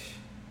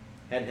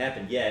 hadn't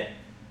happened yet,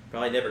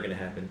 probably never going to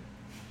happen.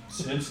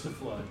 Since the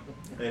flood,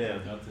 I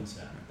know. nothing's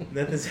happened.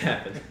 Nothing's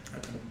happened.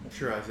 I'm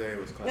sure Isaiah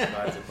was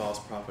classified as a false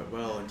prophet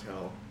well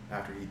until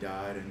after he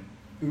died, and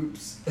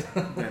Oops.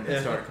 then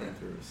it started coming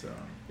through. So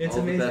It's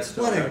All the amazing. best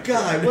What a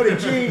guy. What a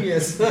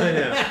genius. I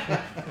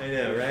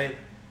know, right?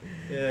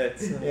 Yeah,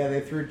 it's, Yeah,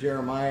 they threw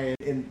Jeremiah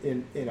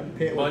in a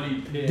pit.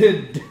 Muddy pit.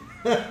 Did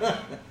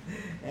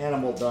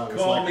animal dung.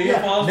 It's Call like, me a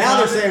yeah. false Now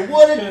they're prophet. saying,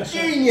 what a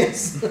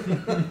genius.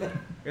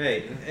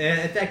 right. And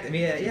in fact, I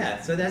mean,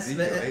 yeah. So that's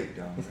Ezekiel 8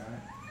 done, right?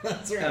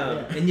 That's right.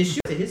 yeah. and Yeshua,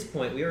 to his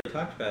point, we already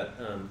talked about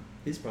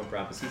his own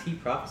prophecies. He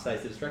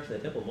prophesies the destruction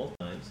of the temple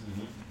multiple times,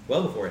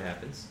 well before it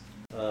happens,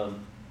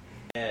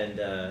 and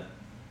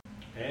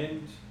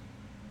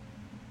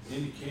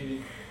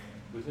indicated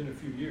within a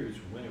few years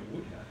when it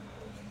would happen.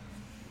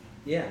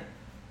 yeah,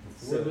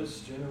 Before So- this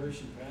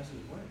generation passes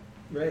away.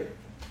 right.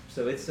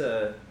 So it's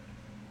so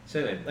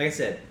anyway, like I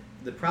said,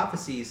 the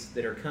prophecies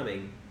that are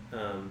coming,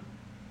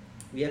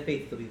 we have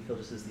faith they'll be fulfilled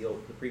just as the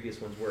previous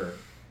ones were.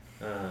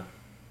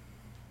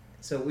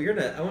 So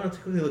I want to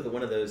quickly look at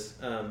one of those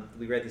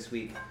we read this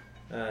week.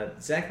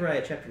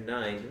 Zechariah chapter 9.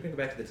 We're going to go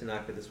back to the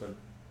Tanakh for this one.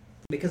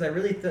 Because I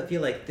really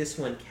feel like this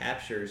one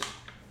captures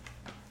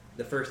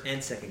the first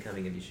and second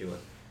coming of Yeshua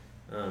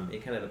in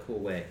kind of a cool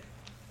way.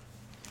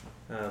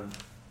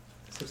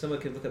 So someone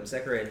could look up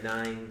Zechariah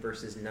 9,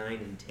 verses 9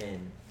 and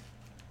 10.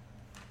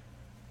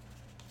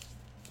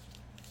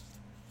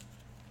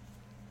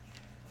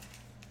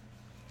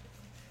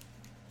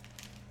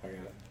 I got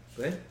it.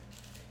 Go ahead.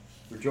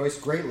 Rejoice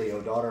greatly,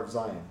 O daughter of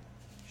Zion.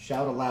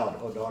 Shout aloud,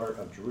 O daughter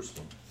of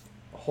Jerusalem.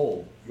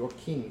 Behold, your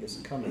king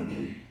is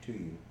coming to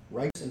you.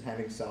 Righteous and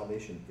having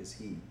salvation is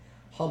he,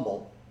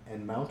 humble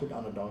and mounted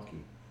on a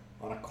donkey,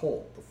 on a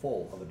colt, the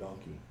foal of a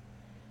donkey.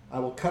 I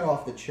will cut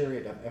off the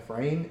chariot of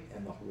Ephraim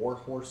and the war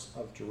horse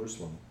of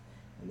Jerusalem,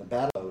 and the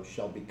battle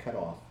shall be cut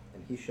off,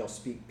 and he shall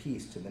speak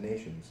peace to the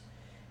nations.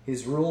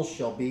 His rule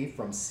shall be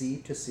from sea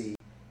to sea,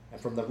 and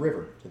from the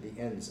river to the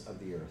ends of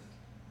the earth.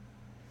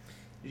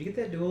 Did you get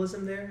that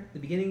dualism there? The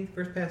beginning,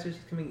 first passage,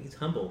 he's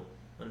humble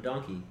on a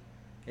donkey.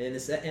 And in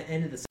the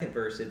end of the second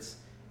verse, it's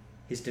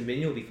his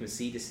dominion will be from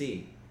sea to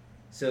sea.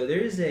 So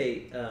there's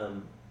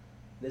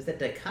that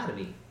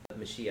dichotomy of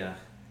Mashiach,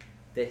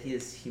 that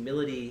his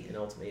humility and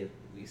ultimately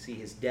we see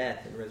his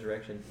death and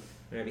resurrection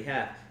on our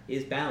behalf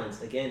is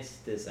balanced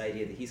against this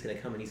idea that he's going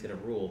to come and he's going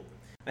to rule.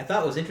 I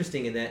thought was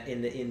interesting in that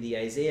in the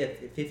Isaiah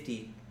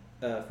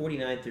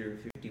 49 through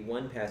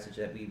 51 passage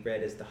that we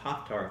read as the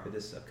Haftarah for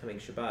this upcoming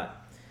Shabbat.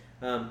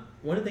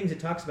 One of the things it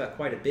talks about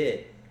quite a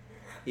bit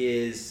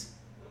is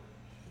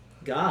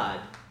God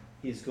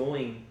is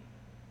going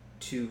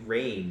to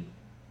reign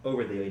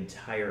over the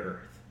entire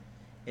earth.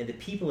 And the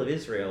people of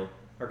Israel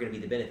are going to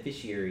be the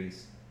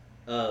beneficiaries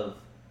of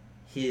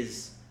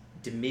his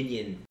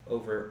dominion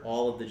over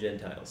all of the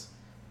Gentiles.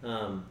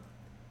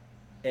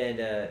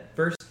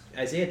 First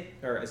Isaiah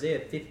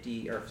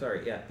 50, is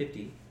it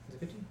 50?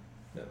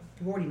 No,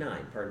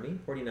 49, pardon me.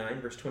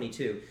 49, verse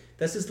 22.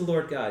 Thus says the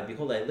Lord God,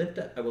 behold, I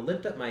will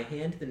lift up my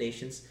hand to the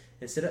nations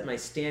and set up my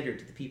standard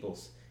to the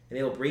peoples. And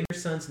they will bring your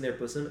sons in their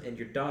bosom, and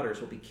your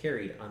daughters will be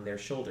carried on their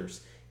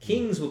shoulders.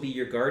 Kings will be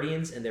your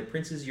guardians, and their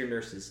princes your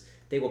nurses.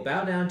 They will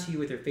bow down to you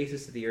with their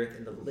faces to the earth,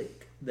 and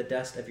lick the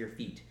dust of your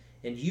feet.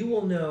 And you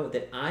will know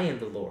that I am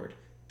the Lord.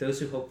 Those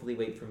who hopefully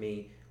wait for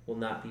me will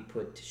not be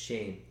put to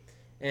shame.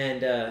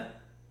 And the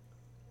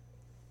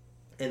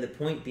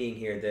point being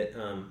here that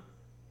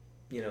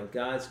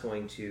God's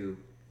going to,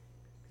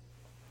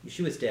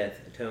 Yeshua's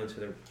death atones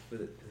for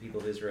the people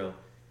of Israel,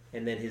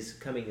 and then his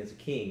coming as a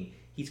king,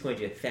 he's going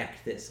to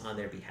effect this on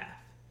their behalf.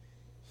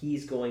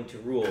 He's going to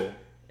rule,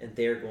 and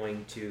they're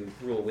going to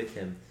rule with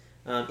him.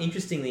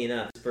 Interestingly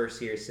enough, this verse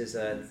here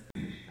says,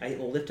 I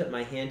will lift up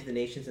my hand to the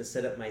nations and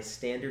set up my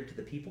standard to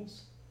the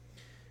peoples.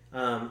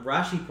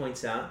 Rashi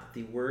points out that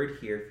the word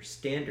here for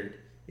standard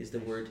is the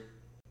word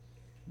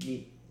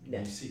nisi.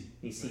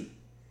 Right.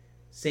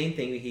 Same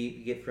thing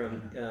we get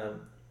from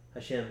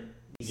Hashem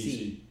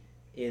nisi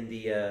in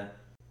the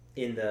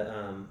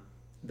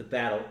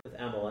battle with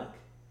Amalek.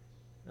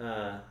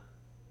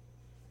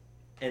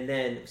 And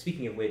then,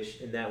 speaking of which,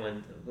 in that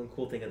one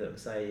cool thing of the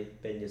Messiah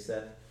ben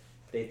Yosef,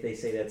 they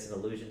say that's an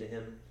allusion to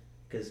him,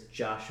 because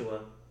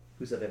Joshua,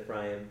 who's of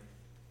Ephraim,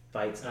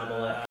 fights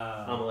Amalek.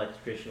 Amalek's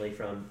traditionally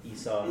from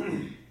Esau.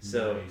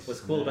 So what's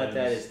cool about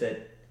that is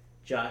that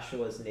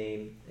Joshua's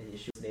name and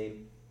Yeshua's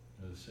name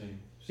the same.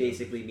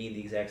 basically mean the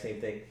exact same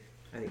thing.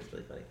 I think it's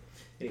really funny.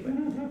 Anyway,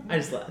 I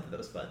just thought that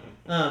was fun.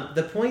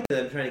 The point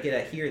that I'm trying to get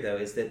at here, though,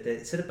 is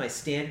that set up my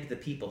standard to the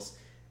peoples.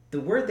 The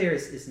word there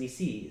is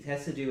nisi. It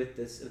has to do with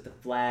the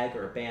flag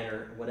or a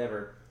banner or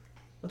whatever.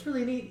 What's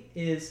really neat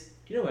is,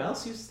 do you know what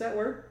else uses that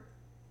word?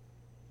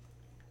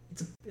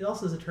 It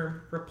also is a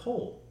term for a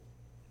pole,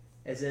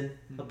 as in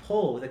a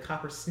pole with a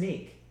copper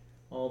snake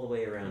all the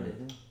way around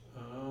it.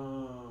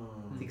 Oh.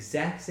 The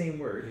exact same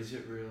word. Is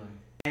it really?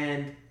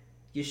 And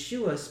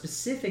Yeshua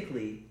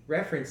specifically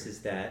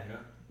references that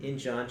in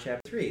John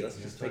chapter 3. Let's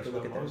just take a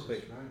look at that real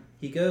quick. Right.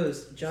 He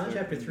goes, John So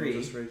chapter 3.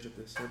 Moses raised up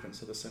the serpent,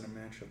 so the Son of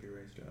Man shall be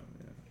raised up.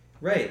 Yeah.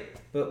 Right,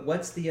 but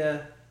what's the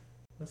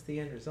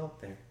end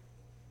result there?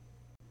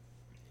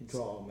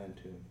 Draw all men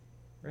to him.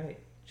 Right,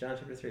 John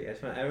chapter 3. I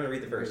want to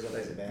read the verse.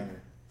 Raise up the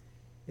banner.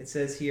 It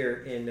says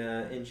here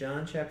in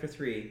John chapter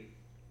 3,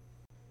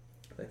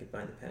 if I can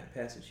find the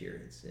passage here,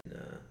 it's in,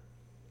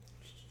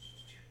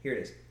 here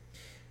it is.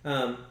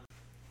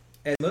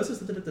 As Moses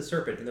lifted up the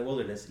serpent in the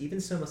wilderness,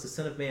 even so must the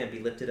Son of Man be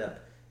lifted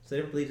up, so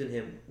that whoever believes in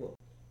him will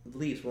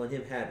in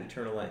him have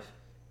eternal life.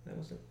 That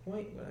wasn't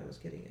quite what I was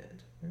getting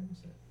at. Where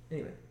was that?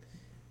 Anyway.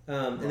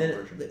 And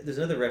then there's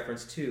another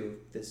reference, too,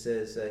 that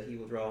says he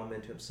will draw all men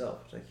to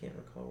himself, which I can't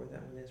recall where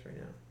that one is right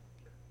now.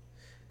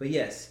 But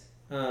yes,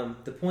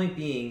 the point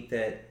being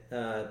that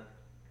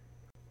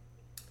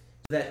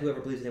that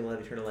whoever believes in him will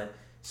have eternal life.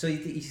 So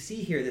you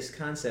see here this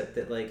concept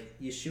that, like,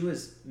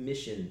 Yeshua's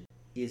mission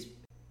is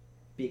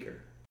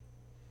bigger.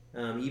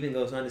 He even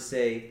goes on to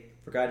say,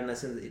 for God did not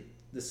send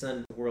the Son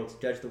of the world to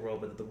judge the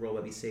world, but that the world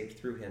might be saved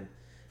through him.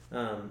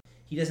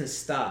 He doesn't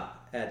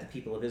stop at the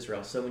people of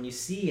Israel. So when you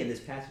see in this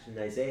passage in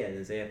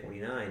Isaiah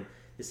 49,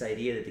 this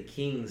idea that the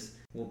kings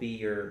will be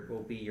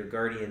your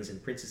guardians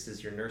and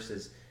princesses your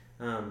nurses.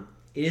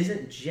 It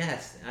isn't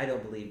just, I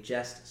don't believe,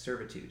 just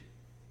servitude.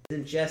 It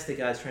isn't just that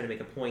God's trying to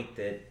make a point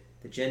that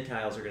the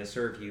Gentiles are going to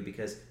serve you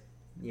because,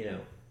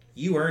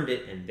 you earned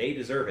it and they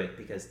deserve it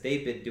because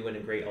they've been doing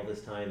it great all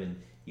this time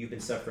and you've been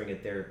suffering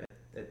at their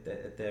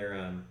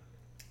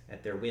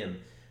whim.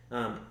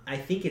 I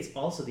think it's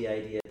also the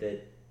idea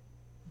that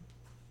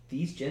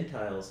these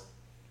Gentiles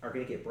are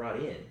going to get brought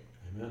in.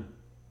 Amen.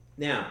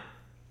 Now,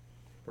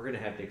 we're going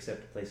to have to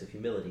accept a place of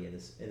humility in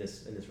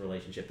this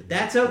relationship, but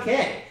that's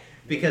okay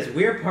because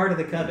we're part of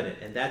the covenant,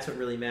 and that's what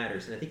really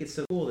matters. And I think it's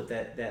so cool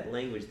that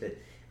language that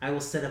I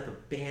will set up a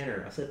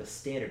banner, I'll set up a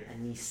standard, a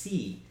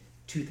nisi,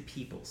 to the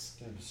peoples.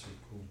 That is so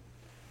cool.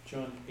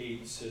 John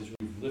 8 says,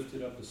 "We've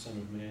lifted up the Son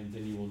of Man,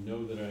 then you will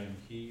know that I am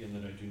He, and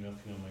that I do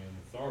nothing on my own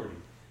authority,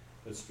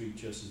 but speak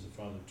just as the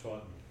Father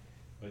taught me."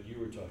 But you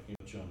were talking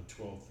about John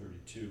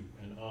 12:32,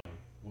 "And I,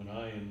 when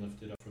I am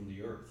lifted up from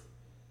the earth,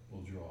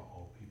 will draw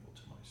all people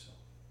to myself."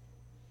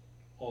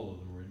 All of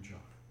them were in John.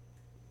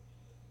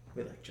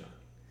 We like John.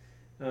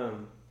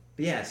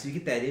 But yeah, so you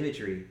get that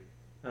imagery.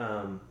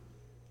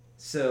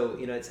 So,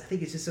 I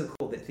think it's just so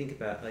cool to think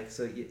about,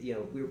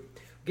 we're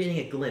getting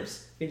a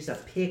glimpse, just a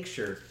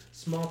picture,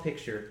 small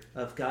picture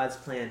of God's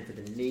plan for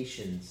the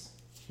nations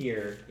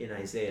here in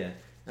Isaiah.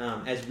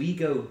 As we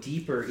go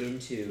deeper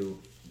into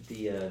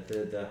the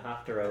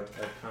Haftarot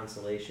of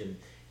consolation,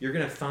 you're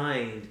going to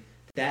find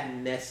that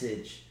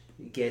message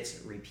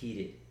gets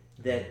repeated.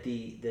 That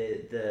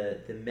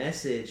the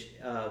message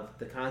of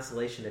the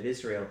consolation of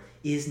Israel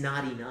is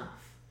not enough.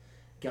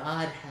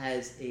 God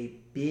has a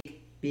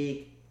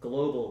big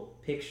global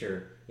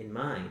picture in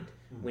mind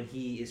when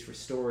He is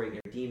restoring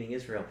and redeeming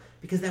Israel,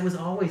 because that was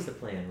always the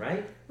plan,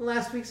 right?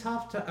 Last week's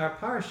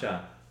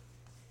parasha,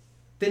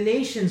 the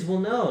nations will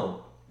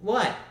know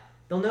what?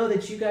 They'll know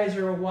that you guys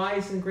are a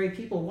wise and great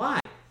people. Why?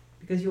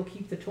 Because you'll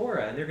keep the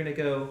Torah, and they're going to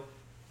go,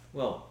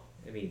 well,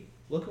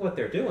 look at what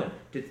they're doing.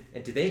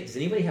 Does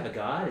anybody have a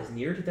God as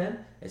near to them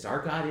as our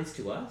God is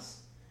to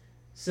us?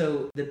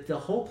 So the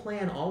whole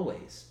plan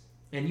always,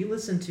 and you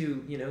listen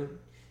to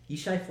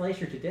Yishai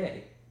Fleischer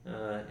today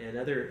and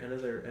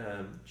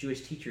other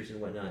Jewish teachers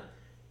and whatnot,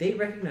 they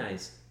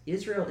recognize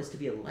Israel is to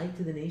be a light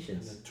to the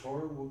nations. And the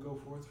Torah will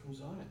go forth from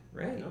Zion.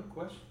 Right. No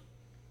question.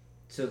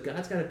 So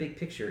God's got a big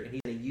picture, and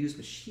He's going to use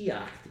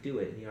Mashiach to do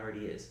it, and He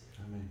already is.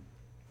 Amen.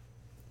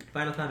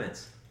 Final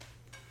comments.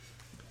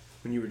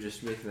 When you were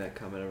just making that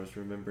comment, I was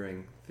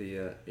remembering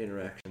the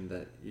interaction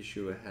that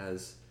Yeshua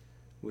has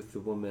with the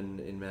woman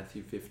in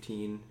Matthew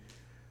 15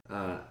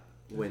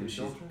 when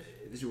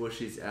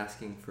she's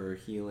asking for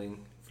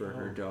healing for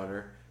her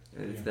daughter.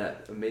 And it's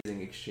that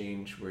amazing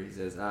exchange where he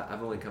says,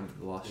 "I've only come to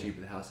the lost sheep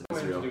of the house of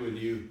Israel." What to do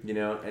with you?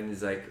 And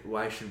he's like,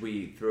 "Why should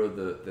we throw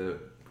the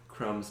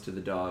crumbs to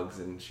the dogs?"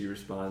 And she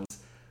responds,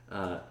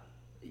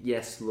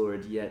 "Yes,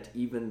 Lord, yet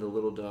even the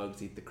little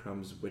dogs eat the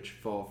crumbs which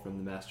fall from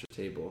the master's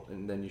table."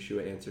 And then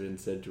Yeshua answered and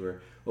said to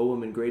her, "O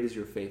woman, great is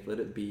your faith, let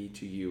it be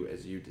to you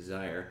as you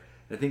desire."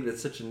 And I think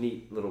that's such a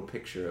neat little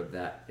picture of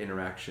that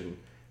interaction.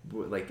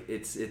 Like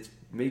it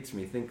makes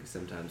me think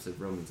sometimes of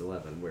Romans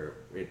 11, where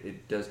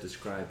it does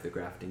describe the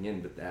grafting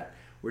in, but that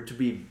we're to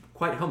be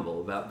quite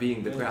humble about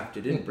being the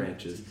grafted in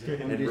branches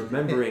and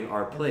remembering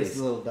our place. This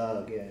little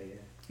dog, yeah.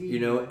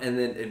 And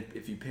then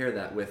if you pair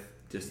that with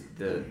just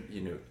the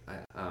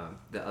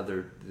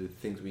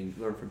things we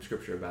learn from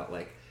Scripture about,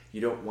 like, you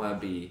don't want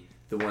to be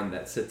the one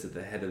that sits at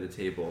the head of the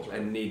table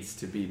and needs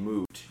to be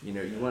moved. You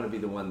want to be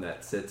the one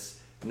that sits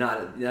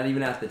not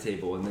even at the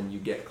table, and then you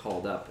get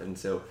called up. And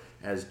so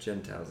as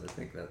Gentiles, I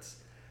think that's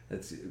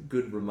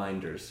good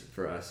reminders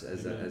for us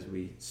as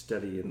we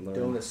study and learn.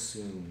 Don't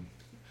assume.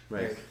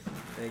 Right.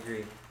 I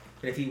agree.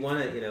 And if you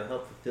want to,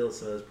 help fulfill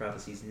some of those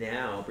prophecies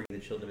now, bring the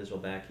children of Israel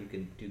back, you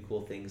can do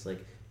cool things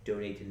like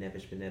donate to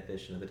Nefesh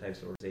B'Nefesh and other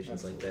types of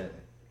organizations like that.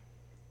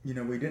 We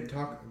didn't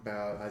talk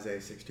about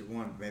Isaiah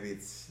 61. Maybe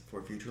it's for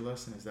a future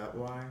lesson. Is that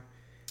why?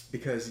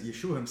 Because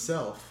Yeshua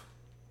himself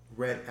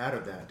read out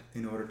of that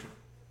in order to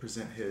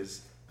present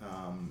his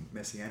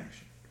messianic,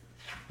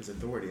 his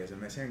authority as a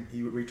messianic.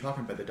 We're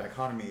talking about the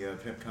dichotomy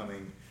of him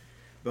coming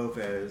both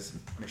as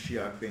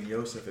Mashiach ben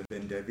Yosef and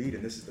ben David,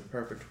 and this is the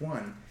perfect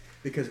one,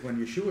 because when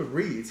Yeshua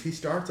reads, he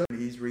starts up and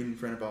he's reading in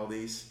front of all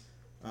these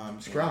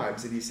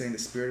scribes, and he's saying, "The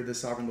Spirit of the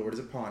Sovereign Lord is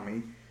upon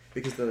me,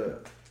 because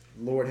the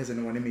Lord has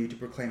anointed me to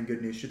proclaim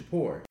good news to the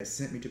poor, has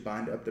sent me to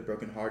bind up the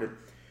brokenhearted,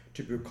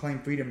 to proclaim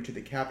freedom to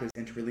the captives,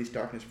 and to release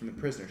darkness from the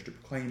prisoners, to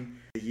proclaim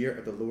the year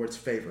of the Lord's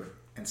favor,"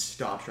 and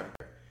stops right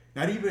there.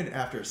 Not even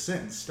after a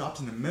sentence, stops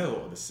in the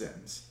middle of the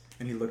sentence,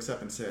 and he looks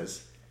up and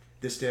says,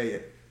 "This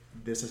day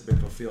this has been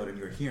fulfilled in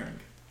your hearing."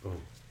 Oh.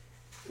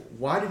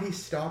 Why did he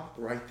stop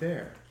right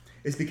there?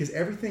 It's because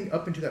everything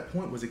up until that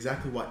point was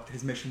exactly what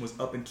his mission was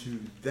up until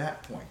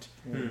that point.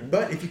 Mm-hmm.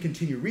 But if you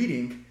continue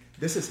reading,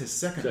 this is his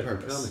second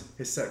purpose, coming.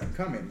 his second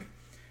coming.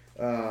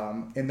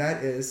 And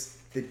that is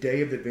the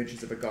day of the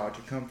vengeance of a God,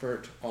 to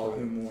comfort all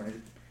who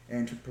mourn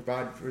and to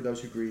provide for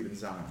those who grieve in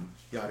Zion,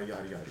 yada,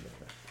 yada, yada,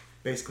 yada.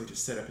 Basically to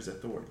set up his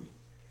authority.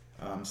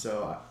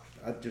 So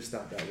I just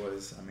thought that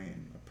was, I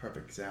mean, a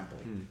perfect example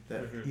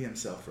that he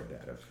himself read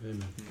out of.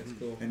 Amen. That's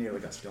cool. And nearly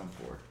got stoned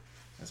for it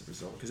as a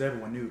result, because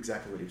everyone knew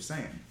exactly what he was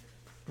saying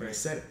when he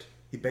said it.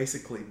 He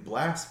basically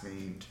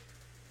blasphemed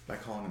by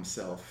calling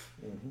himself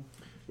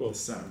Well, the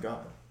Son of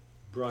God.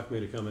 Brock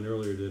made a comment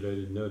earlier that I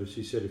didn't notice.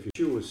 He said if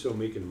Yeshua was so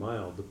meek and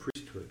mild, the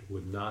priesthood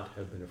would not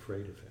have been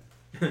afraid of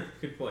him.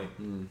 Good point.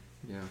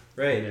 Yeah. And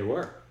Right. they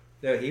were.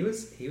 No, he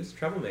was a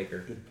troublemaker.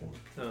 Good point.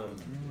 Remember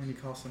when he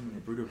calls them a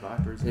brood of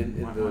vipers? And in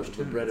the whitewashed tombs?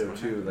 libretto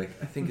That's what too, happened. like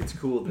I think it's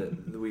cool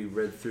that we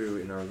read through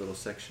in our little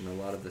section a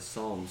lot of the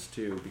Psalms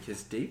too,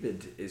 because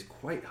David is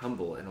quite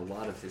humble in a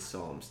lot of his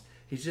Psalms.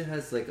 He just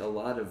has like a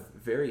lot of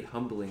very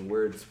humbling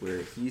words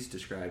where he's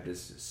described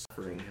as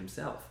suffering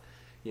himself,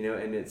 you know,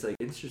 and it's like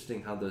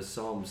interesting how those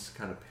Psalms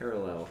kind of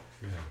parallel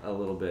a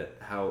little bit.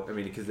 How I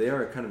mean, because they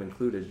are kind of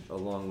included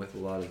along with a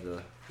lot of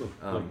the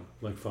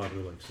Like father,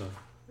 like son.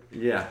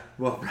 yeah,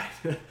 well,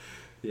 right,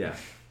 yeah.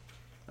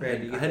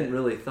 Brad, you I get hadn't that?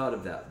 really thought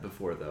of that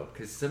before, though,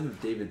 because some of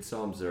David's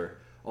psalms are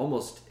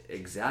almost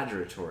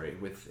exaggeratory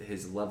with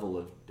his level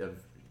of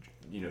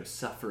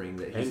suffering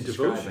that he's And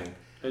describing. devotion.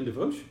 And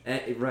devotion.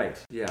 Right,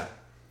 yeah.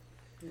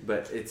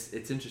 But it's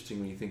interesting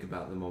when you think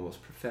about them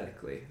almost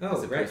prophetically,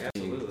 Oh, as right, opposed to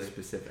being absolutely.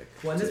 specific.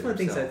 Well, and to that's one of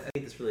the things I himself.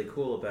 think that's really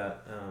cool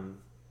about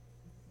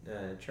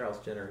Charles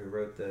Jenner,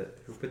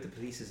 who put the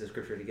pieces of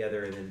scripture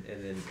together,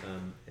 and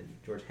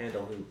George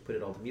Handel, who put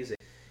it all to music,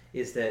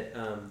 is that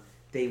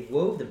they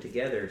wove them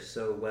together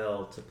so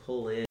well to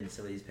pull in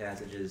some of these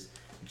passages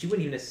that you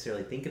wouldn't even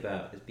necessarily think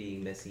about as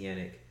being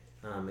messianic.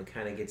 It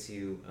kind of gets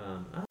you,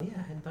 oh yeah,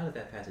 I hadn't thought of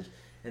that passage,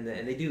 and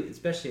they do,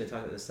 especially when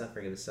talking about the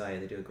suffering of Messiah,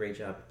 they do a great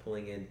job of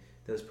pulling in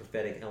those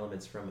prophetic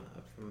elements from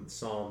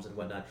Psalms and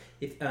whatnot.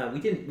 If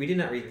we did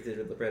not read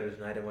the libretto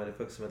tonight, I wanted to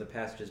focus on some other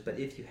passages. But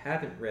if you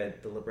haven't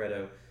read the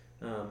libretto,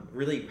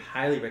 really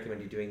highly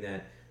recommend you doing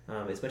that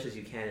as much as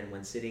you can in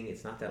one sitting.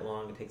 It's not that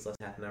long; it takes less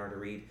than half an hour to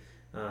read.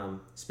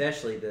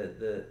 Especially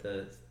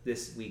the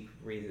this week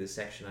reading the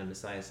section on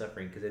Messiah's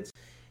suffering, because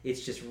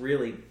it's just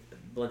really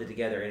blended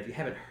together. And if you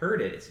haven't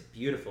heard it, it's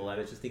beautiful. I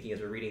was just thinking as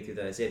we're reading through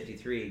the Isaiah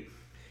 53.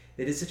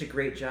 They did such a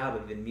great job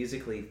of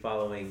musically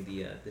following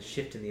the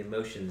shift in the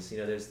emotions. You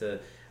know,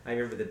 I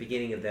remember the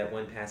beginning of that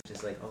one passage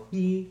is like, "Oh,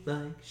 ye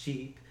like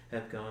sheep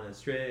have gone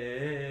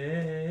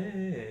astray,"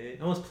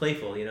 almost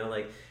playful. You know,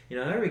 like,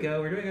 there we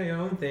go, we're doing our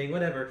own thing,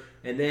 whatever.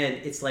 And then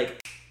it's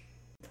like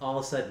all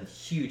of a sudden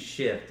huge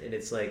shift, and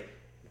it's like,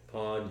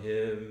 "Upon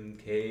him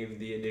came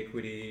the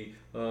iniquity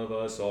of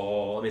us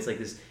all." I mean, it's like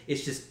this.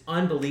 It's just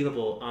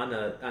unbelievable on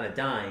a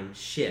dime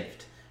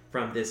shift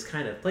from this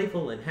kind of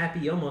playful and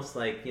happy, almost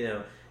like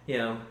oh We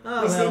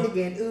well, sinned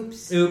again.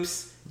 Oops.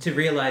 oops, to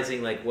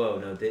realizing like, whoa,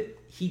 no, that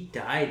he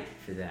died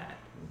for that.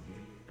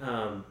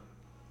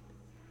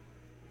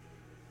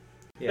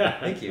 Yeah,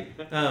 thank you.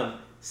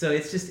 So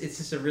it's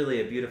just a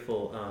really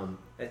beautiful,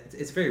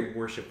 it's a very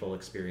worshipful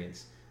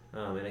experience,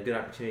 and a good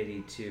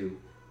opportunity to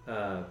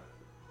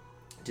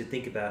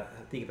think about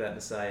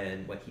Messiah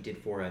and what he did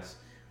for us,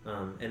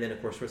 and then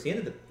of course towards the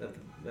end of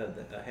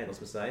the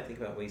Handel's Messiah, think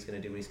about what he's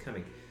going to do when he's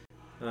coming.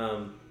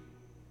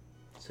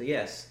 So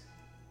yes.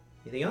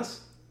 Anything else?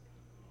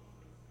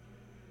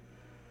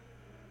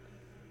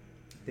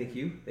 Thank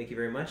you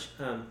very much.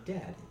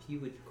 Dad, if you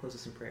would close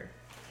us in prayer.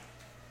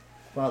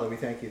 Father, we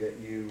thank you that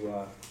you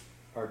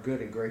are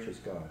good and gracious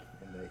God,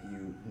 and that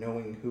you,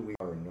 knowing who we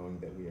are and knowing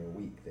that we are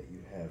weak, that you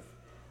have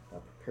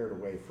prepared a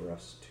way for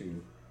us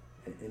to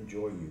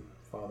enjoy you.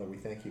 Father, we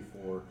thank you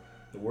for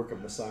the work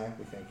of Messiah.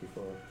 We thank you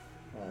for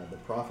the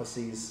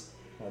prophecies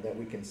that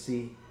we can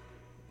see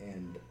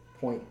and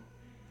point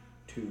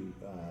to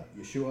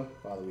Yeshua.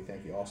 Father, we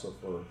thank you also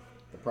for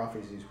the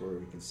prophecies where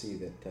we can see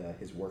that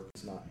his work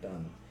is not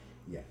done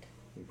yet.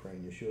 We pray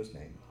in Yeshua's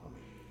name.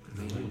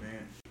 Amen.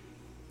 Amen.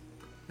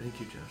 Thank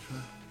you,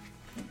 Joshua.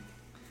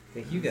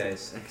 Thank you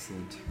guys.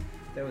 Excellent.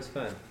 That was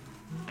fun.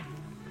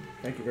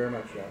 Thank you very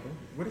much, Yahweh.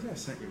 What is that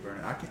scent you're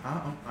burning? I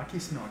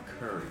keep smelling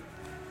curry.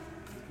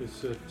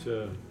 It's that It's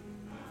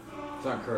not curry.